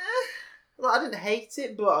 well, I didn't hate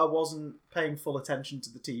it, but I wasn't paying full attention to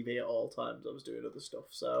the TV at all times. I was doing other stuff.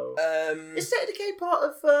 So, is State of Decay part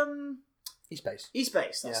of E-Space?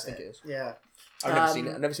 E-Space. Yeah, I think it is. Yeah. I've never seen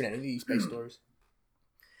it. I've never seen any of the E-Space stories.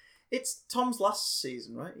 It's Tom's last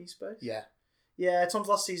season, right? E-Space? Yeah. Yeah, Tom's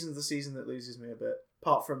last season is the season that loses me a bit.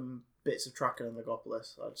 Apart from bits of Tracker and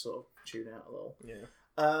Legopolis, I'd sort of tune out a little. Yeah.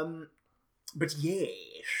 But yeah.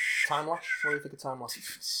 Time Lash? What do you think of Time Lash?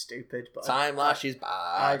 Stupid. But Time Lash is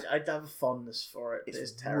bad. I'd have a fondness for it.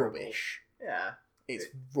 It's terrible. Rubbish. Yeah. It's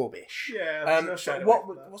rubbish. Yeah. What's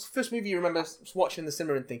the first movie you remember watching in the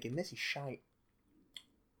cinema and thinking, this is shite?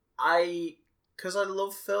 Because I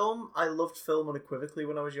love film, I loved film unequivocally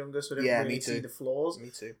when I was younger, so I didn't really see the flaws. Me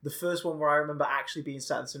too. The first one where I remember actually being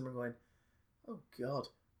sat in the cinema and going, oh God,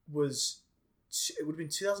 it would have been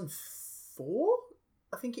 2004,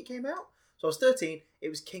 I think it came out. So I was 13, it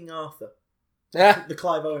was King Arthur. Yeah. The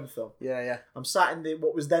Clive Owen film. Yeah. I'm sat in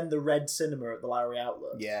what was then the Red Cinema at the Lowry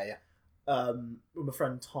Outlet. Yeah. With my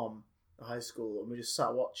friend Tom at high school, and we just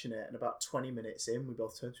sat watching it, and about 20 minutes in, we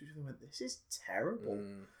both turned to each other and went, this is terrible.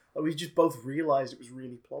 We just both realised it was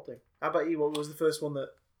really plodding. How about you? What was the first one that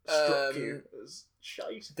struck you as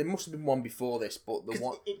shite? There must have been one before this, but the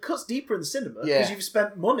one... It cuts deeper in the cinema because you've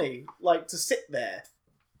spent money to sit there.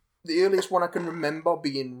 The earliest one I can remember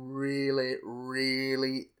being really,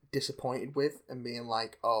 really disappointed with and being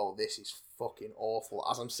like, oh, this is fucking awful,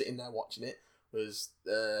 as I'm sitting there watching it, was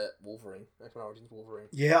Wolverine. X-Men Origins Wolverine.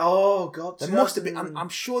 Yeah, oh God. There must have been, I'm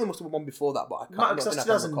sure there must have been one before that, but I can't remember. That's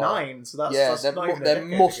 2009, so that's there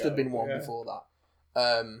must have been one before that.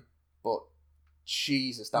 But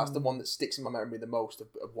Jesus, that's the one that sticks in my memory the most of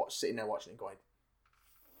sitting there watching it going,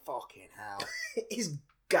 fucking hell. It is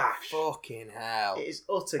gash. Fucking hell. It is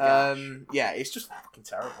utter gash. Yeah, it's just fucking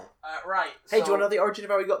terrible. Right. Hey, do you want to know the origin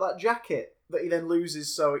of how he got that jacket that he then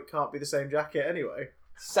loses so it can't be the same jacket anyway?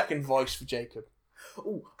 Second voice for Jacob.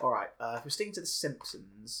 Oh, all right. If we're sticking to the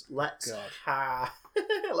Simpsons, let's have. We've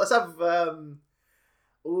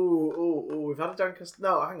had a Dan Castellaneta.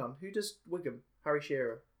 No, hang on. Who does Wiggum? Harry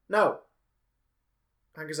Shearer. No,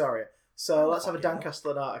 Hank Azaria. So let's have a Dan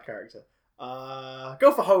Castellaneta character.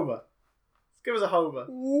 Go for Homer. Give us a Homer.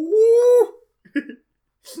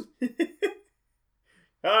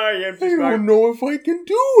 Hi, empty smart. I don't know if I can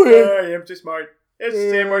do it. Hi, empty smart. It's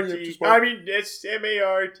M-R-T. I mean, it's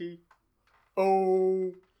M-A-R-T.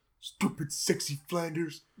 Oh, stupid sexy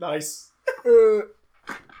Flanders. Nice.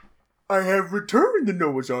 I have returned the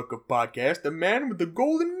Noah's Ark of Podcast, the man with the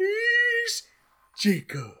golden knees.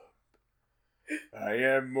 Jacob, I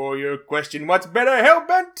have more your question. What's better,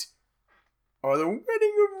 Hellbent, or the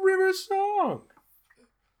Wedding of River Song?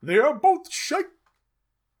 They are both shite,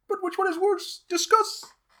 but which one is worse? Discuss.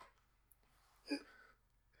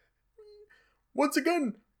 Once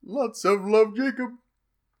again, lots of love, Jacob.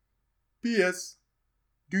 P.S.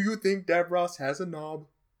 Do you think Davros has a knob?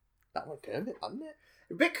 That one Kermit, hadn't it?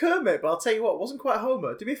 A bit Kermit, but I'll tell you what, it wasn't quite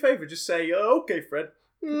Homer. Do me a favour, just say, okay, Fred.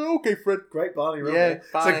 Okay, Fred. Great Barney Rubble. Yeah,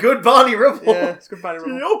 It's Barney. a good Barney Rubble. Yeah, it's good Barney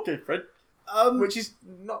Rubble. Okay, Fred. Which is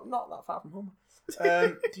not that far from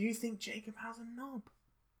Homer. Do you think Jacob has a knob?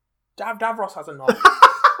 Davros has a knob.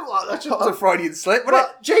 Well, that's That was a Freudian slip, wasn't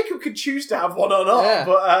it? Jacob could choose to have one or not, Yeah.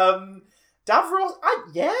 but Davros,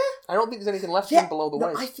 yeah. I don't think there's anything left of him below the no,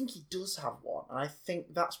 waist. I think he does have one, and I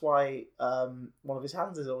think that's why one of his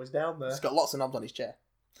hands is always down there. He's got lots of knobs on his chair.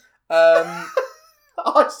 I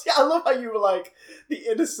love how you were like the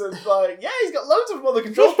innocent, like, yeah, he's got loads of them on the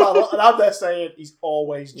control panel, and I'm there saying he's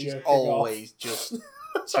always He's jerking always just. off.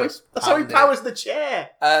 That's how he pounding. powers the chair.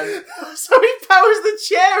 Um, So he powers the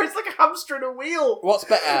chair. It's like a hamster in a wheel. what's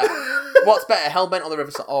better? What's better, Hellbent or the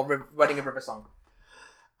River Song, or Wedding of River Song?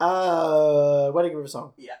 Wedding of River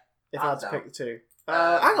Song. Yeah, If I had to hands pick the two.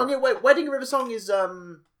 Hang on, yeah, wait. Wedding of River Song is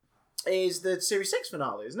the Series 6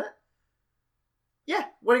 finale, isn't it? Yeah,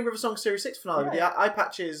 Wedding River Song Series 6 finale with the eye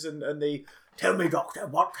patches and the "Tell me, Doctor,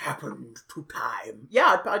 what happened to time?"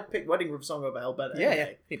 Yeah, I'd pick Wedding River Song over Hellbent.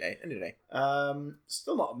 any day.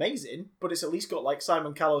 Still not amazing, but it's at least got like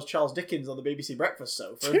Simon Callow's Charles Dickens on the BBC Breakfast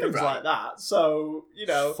Sofa and things Right. like that. So you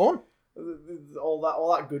know, Fun.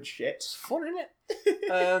 all that good shit. It's fun, isn't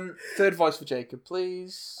it? Third voice for Jacob,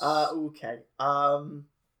 please. Okay.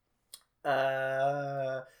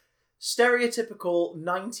 Stereotypical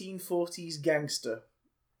 1940s gangster.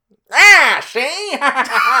 See?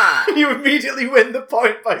 You immediately win the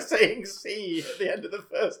point by saying C at the end of the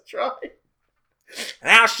first try.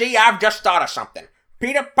 Now, see, I've just thought of something.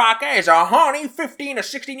 Peter Parker is a horny 15 or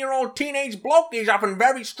 16-year-old teenage bloke. He's often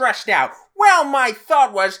very stressed out. Well, my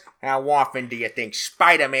thought was, how often do you think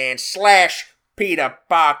Spider-Man / Peter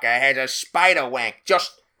Parker has a spider wank?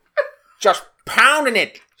 Just pounding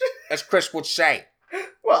it, as Chris would say.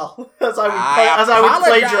 Well, as I would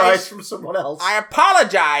apologize. plagiarize from someone else. I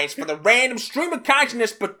apologize for the random stream of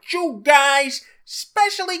consciousness, but you guys,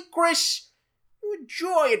 especially Chris, you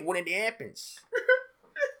enjoy it when it happens.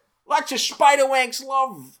 Lots of spider wanks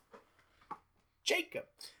love. Jacob,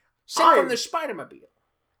 sent from the Spider-Mobile.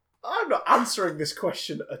 I'm not answering this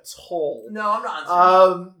question at all. No, I'm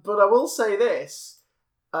not answering. But I will say this.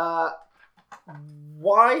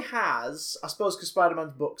 Why has, I suppose because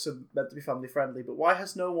Spider-Man's books are meant to be family friendly, but why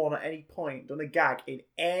has no one at any point done a gag in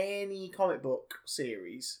any comic book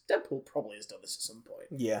series? Deadpool probably has done this at some point.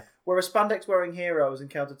 Yeah. Where a spandex wearing hero has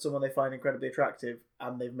encountered someone they find incredibly attractive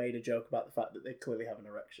and they've made a joke about the fact that they clearly have an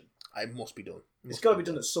erection. It must be done. It's got to be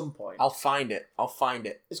done at some point. I'll find it.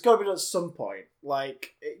 It's It's got to be done at some point.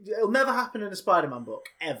 Like, it'll never happen in a Spider-Man book,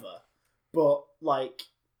 ever. But, like,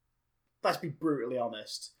 let's be brutally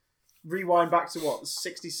honest. Rewind back to what, the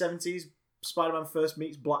 60s, 70s? Spider-Man first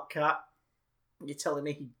meets Black Cat. You're telling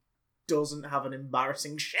me he doesn't have an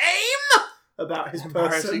embarrassing shame about his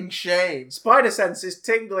person? shame. Spider sense is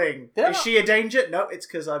tingling. Yeah. Is she a danger? No, it's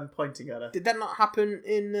because I'm pointing at her. Did that not happen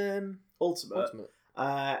in Ultimate.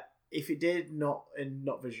 If it did, not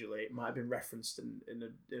visually, it might have been referenced in a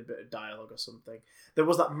bit of dialogue or something. There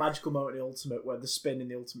was that magical moment in Ultimate where the spin in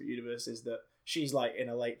the Ultimate Universe is that she's like in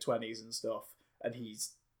her late 20s and stuff, and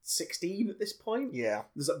he's 16 at this point. Yeah.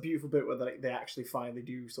 There's that beautiful bit where they actually finally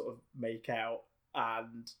do sort of make out,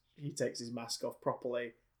 and he takes his mask off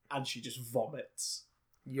properly, and she just vomits.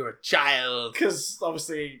 You're a child. Because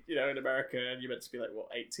obviously, you know, in America, you're meant to be like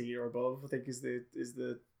 18 or above. I think is the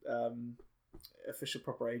official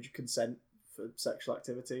proper age of consent for sexual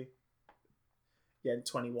activity. Yeah, and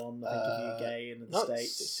 21. I think if you're gay in the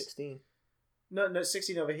States, it's 16. No, it's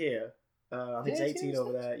 16 over here. I think Yeah, it's 18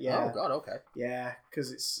 over there. Yeah. Oh God. Okay. Yeah,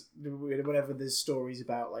 because it's whenever there's stories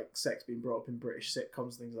about like sex being brought up in British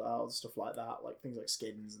sitcoms, things like that, stuff like that, like things like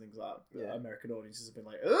Skins and things like that. Yeah. American audiences have been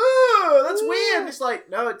like, "Oh, that's weird." It's like,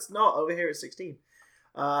 no, it's not. Over here, it's 16.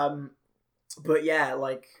 But yeah,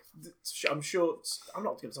 like I'm sure I'm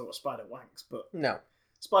not going to talk about Spider Wanks, but No.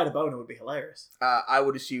 Spider Boner would be hilarious. I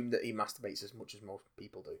would assume that he masturbates as much as most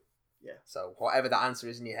people do. Yeah. So whatever the answer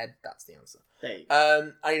is in your head, that's the answer. There you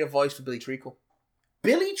go. I need a voice for Billy Treacle.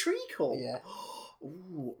 Billy Treacle. Yeah.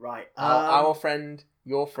 Ooh, right. Our friend,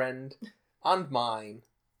 your friend, and mine.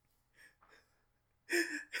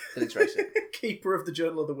 Billy Tracy. Keeper of the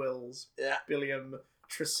Journal of the Wills. Yeah. Billiam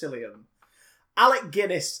Tresillium. Alec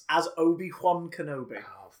Guinness as Obi-Wan Kenobi.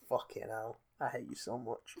 Oh, fucking hell. I hate you so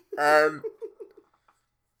much.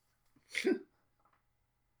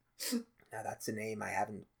 Now that's a name I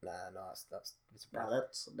haven't. No, that's Now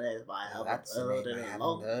that's a name I haven't that's a heard name in I a haven't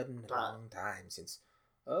long heard in a time. long time since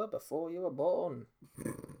before you were born.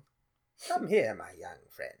 Come here, my young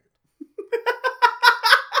friend.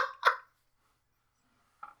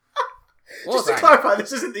 Just to clarify,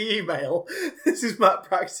 this isn't the email. This is Matt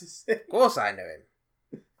practicing. Of course I know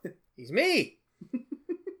him. He's me.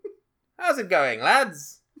 How's it going,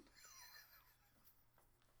 lads?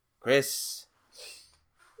 Chris,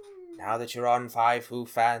 now that you're on Five Who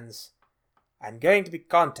Fans, I'm going to be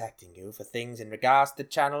contacting you for things in regards to the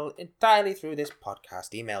channel entirely through this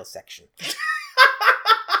podcast email section.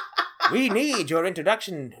 We need your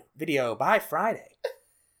introduction video by Friday.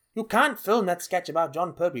 You can't film that sketch about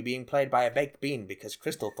John Pertwee being played by a baked bean because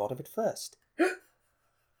Crystal thought of it first.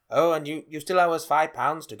 Oh, and you still owe us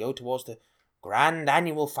 £5 to go towards the grand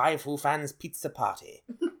annual Five Who Fans pizza party.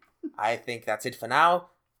 I think that's it for now,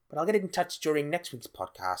 but I'll get in touch during next week's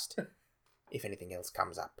podcast if anything else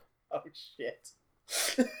comes up. Oh, shit.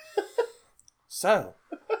 So,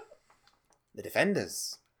 the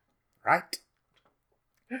Defenders, right?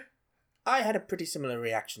 I had a pretty similar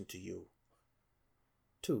reaction to you.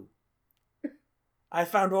 Too. I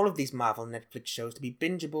found all of these Marvel Netflix shows to be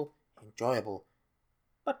bingeable, enjoyable,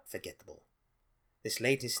 but forgettable. This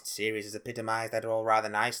latest series has epitomized that all rather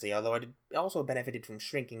nicely, although it also benefited from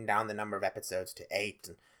shrinking down the number of episodes to 8,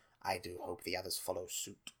 and I do hope the others follow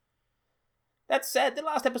suit. That said, the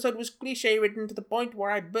last episode was cliché-ridden to the point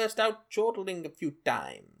where I burst out chortling a few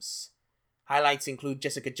times. Highlights include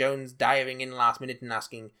Jessica Jones diving in last minute and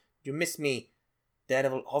asking, "Do you miss me?"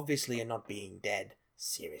 Daredevil obviously not being dead.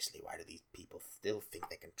 Seriously, why do these people still think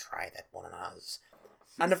they can try that one on us?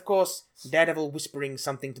 And of course, Daredevil whispering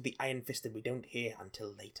something to the Iron Fist that we don't hear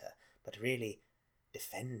until later. But really,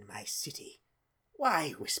 defend my city.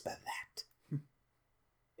 Why whisper that?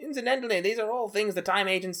 Incidentally, these are all things the Time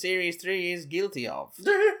Agent Series 3 is guilty of.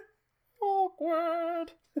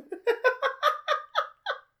 Awkward.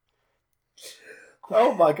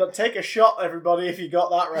 Oh my god, take a shot, everybody, if you got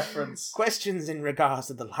that reference. Questions in regards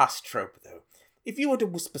to the last trope, though. If you were to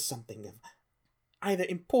whisper something of either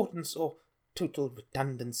importance or total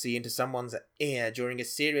redundancy into someone's ear during a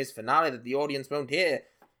series finale that the audience won't hear,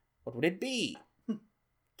 what would it be?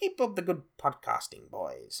 Keep up the good podcasting,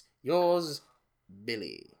 boys. Yours,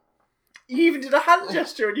 Billy. You even did a hand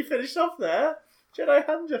gesture when you finished off there. Jedi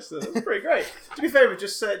hand gesture. That's pretty great. Do me a favour,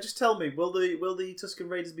 just tell me, will the Tusken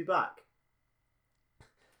Raiders be back?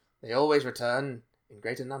 They always return in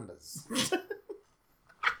greater numbers.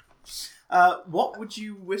 What would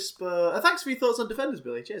you whisper? Thanks for your thoughts on Defenders,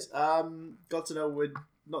 Billy. Cheers. Glad to know we're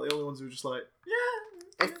not the only ones who are just like,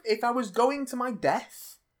 yeah. If I was going to my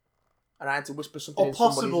death and I had to whisper something Or in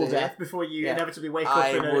possible somebody's ear, death before you yeah, inevitably wake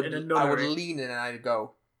up in a nunnery. I would lean in and I'd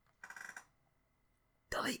go,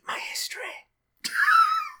 Delete my history.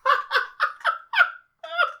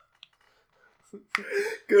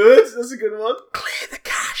 Good, that's a good one. Clear the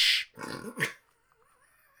cache.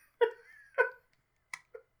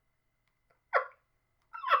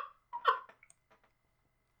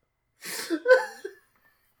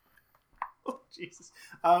 Oh, Jesus.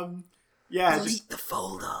 Yeah. Delete the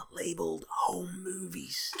folder labelled Home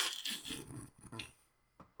Movies.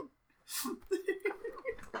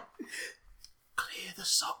 Clear the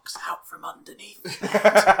socks out from underneath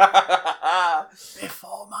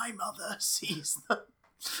before my mother sees them.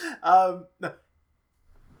 No.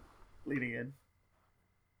 Leaning in.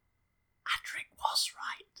 Adric was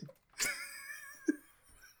right.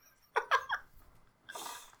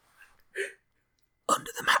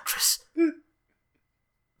 Under the mattress.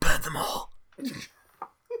 Burn them all.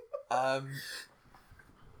 I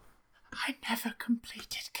never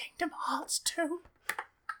completed Kingdom Hearts 2.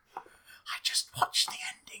 I just watched the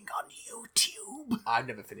ending on YouTube. I've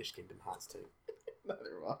never finished Kingdom Hearts 2. Neither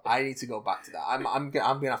have I need to go back to that. I'm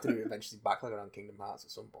gonna have to do eventually backlog on Kingdom Hearts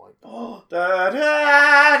at some point. I. Da,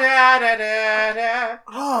 da, da, da, da, da.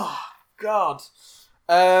 Oh God.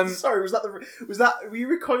 Sorry, were you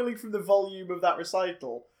recoiling from the volume of that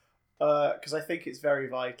recital? Because I think it's very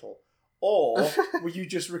vital. Or were you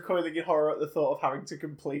just recoiling in horror at the thought of having to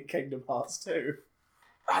complete Kingdom Hearts 2?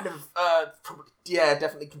 I never.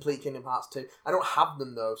 Definitely complete Kingdom Hearts 2. I don't have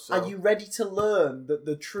them though. So Are you ready to learn that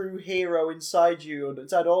the true hero inside you and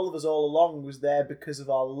inside all of us all along was there because of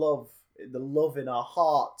our love, the love in our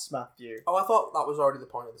hearts, Matthew? Oh, I thought that was already the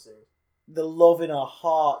point of the series. The love in our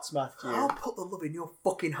hearts, Matthew. I'll put the love in your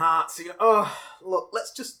fucking heart. So oh, look,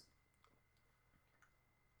 let's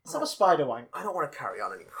have a spider wank. I don't want to carry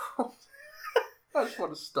on anymore. I just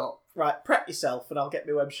want to stop. Right, prep yourself and I'll get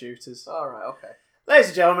my web shooters. Alright, okay. Ladies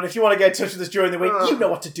and gentlemen, if you want to get in touch with us during the week, you know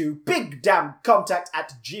what to do.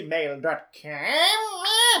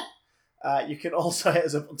 bigdamncontact@gmail.com. You can also hit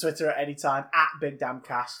us up on Twitter at any time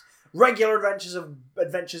 @BigDamnCast. Regular episodes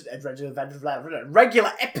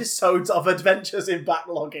of Adventures in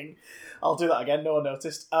Backlogging. I'll do that again, no one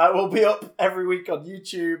noticed. We'll be up every week on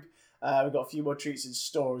YouTube. We've got a few more treats in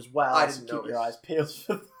store as well. I so didn't keep notice. your eyes peeled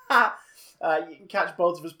for that. You can catch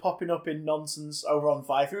both of us popping up in nonsense over on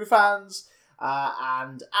Five Who Fans.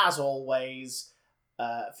 And as always,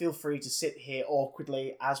 feel free to sit here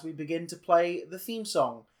awkwardly as we begin to play the theme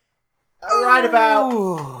song. Right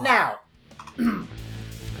about now.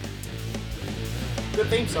 Good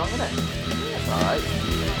theme song, isn't it? Yeah, it's alright.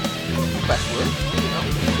 Best word.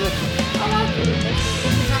 Good. I like it.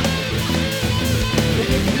 If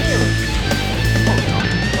you can hear it.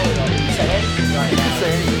 Hold on. You say anything right now.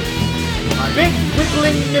 Say Big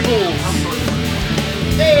wiggling nibbles.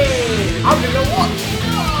 Hey, I'm gonna watch.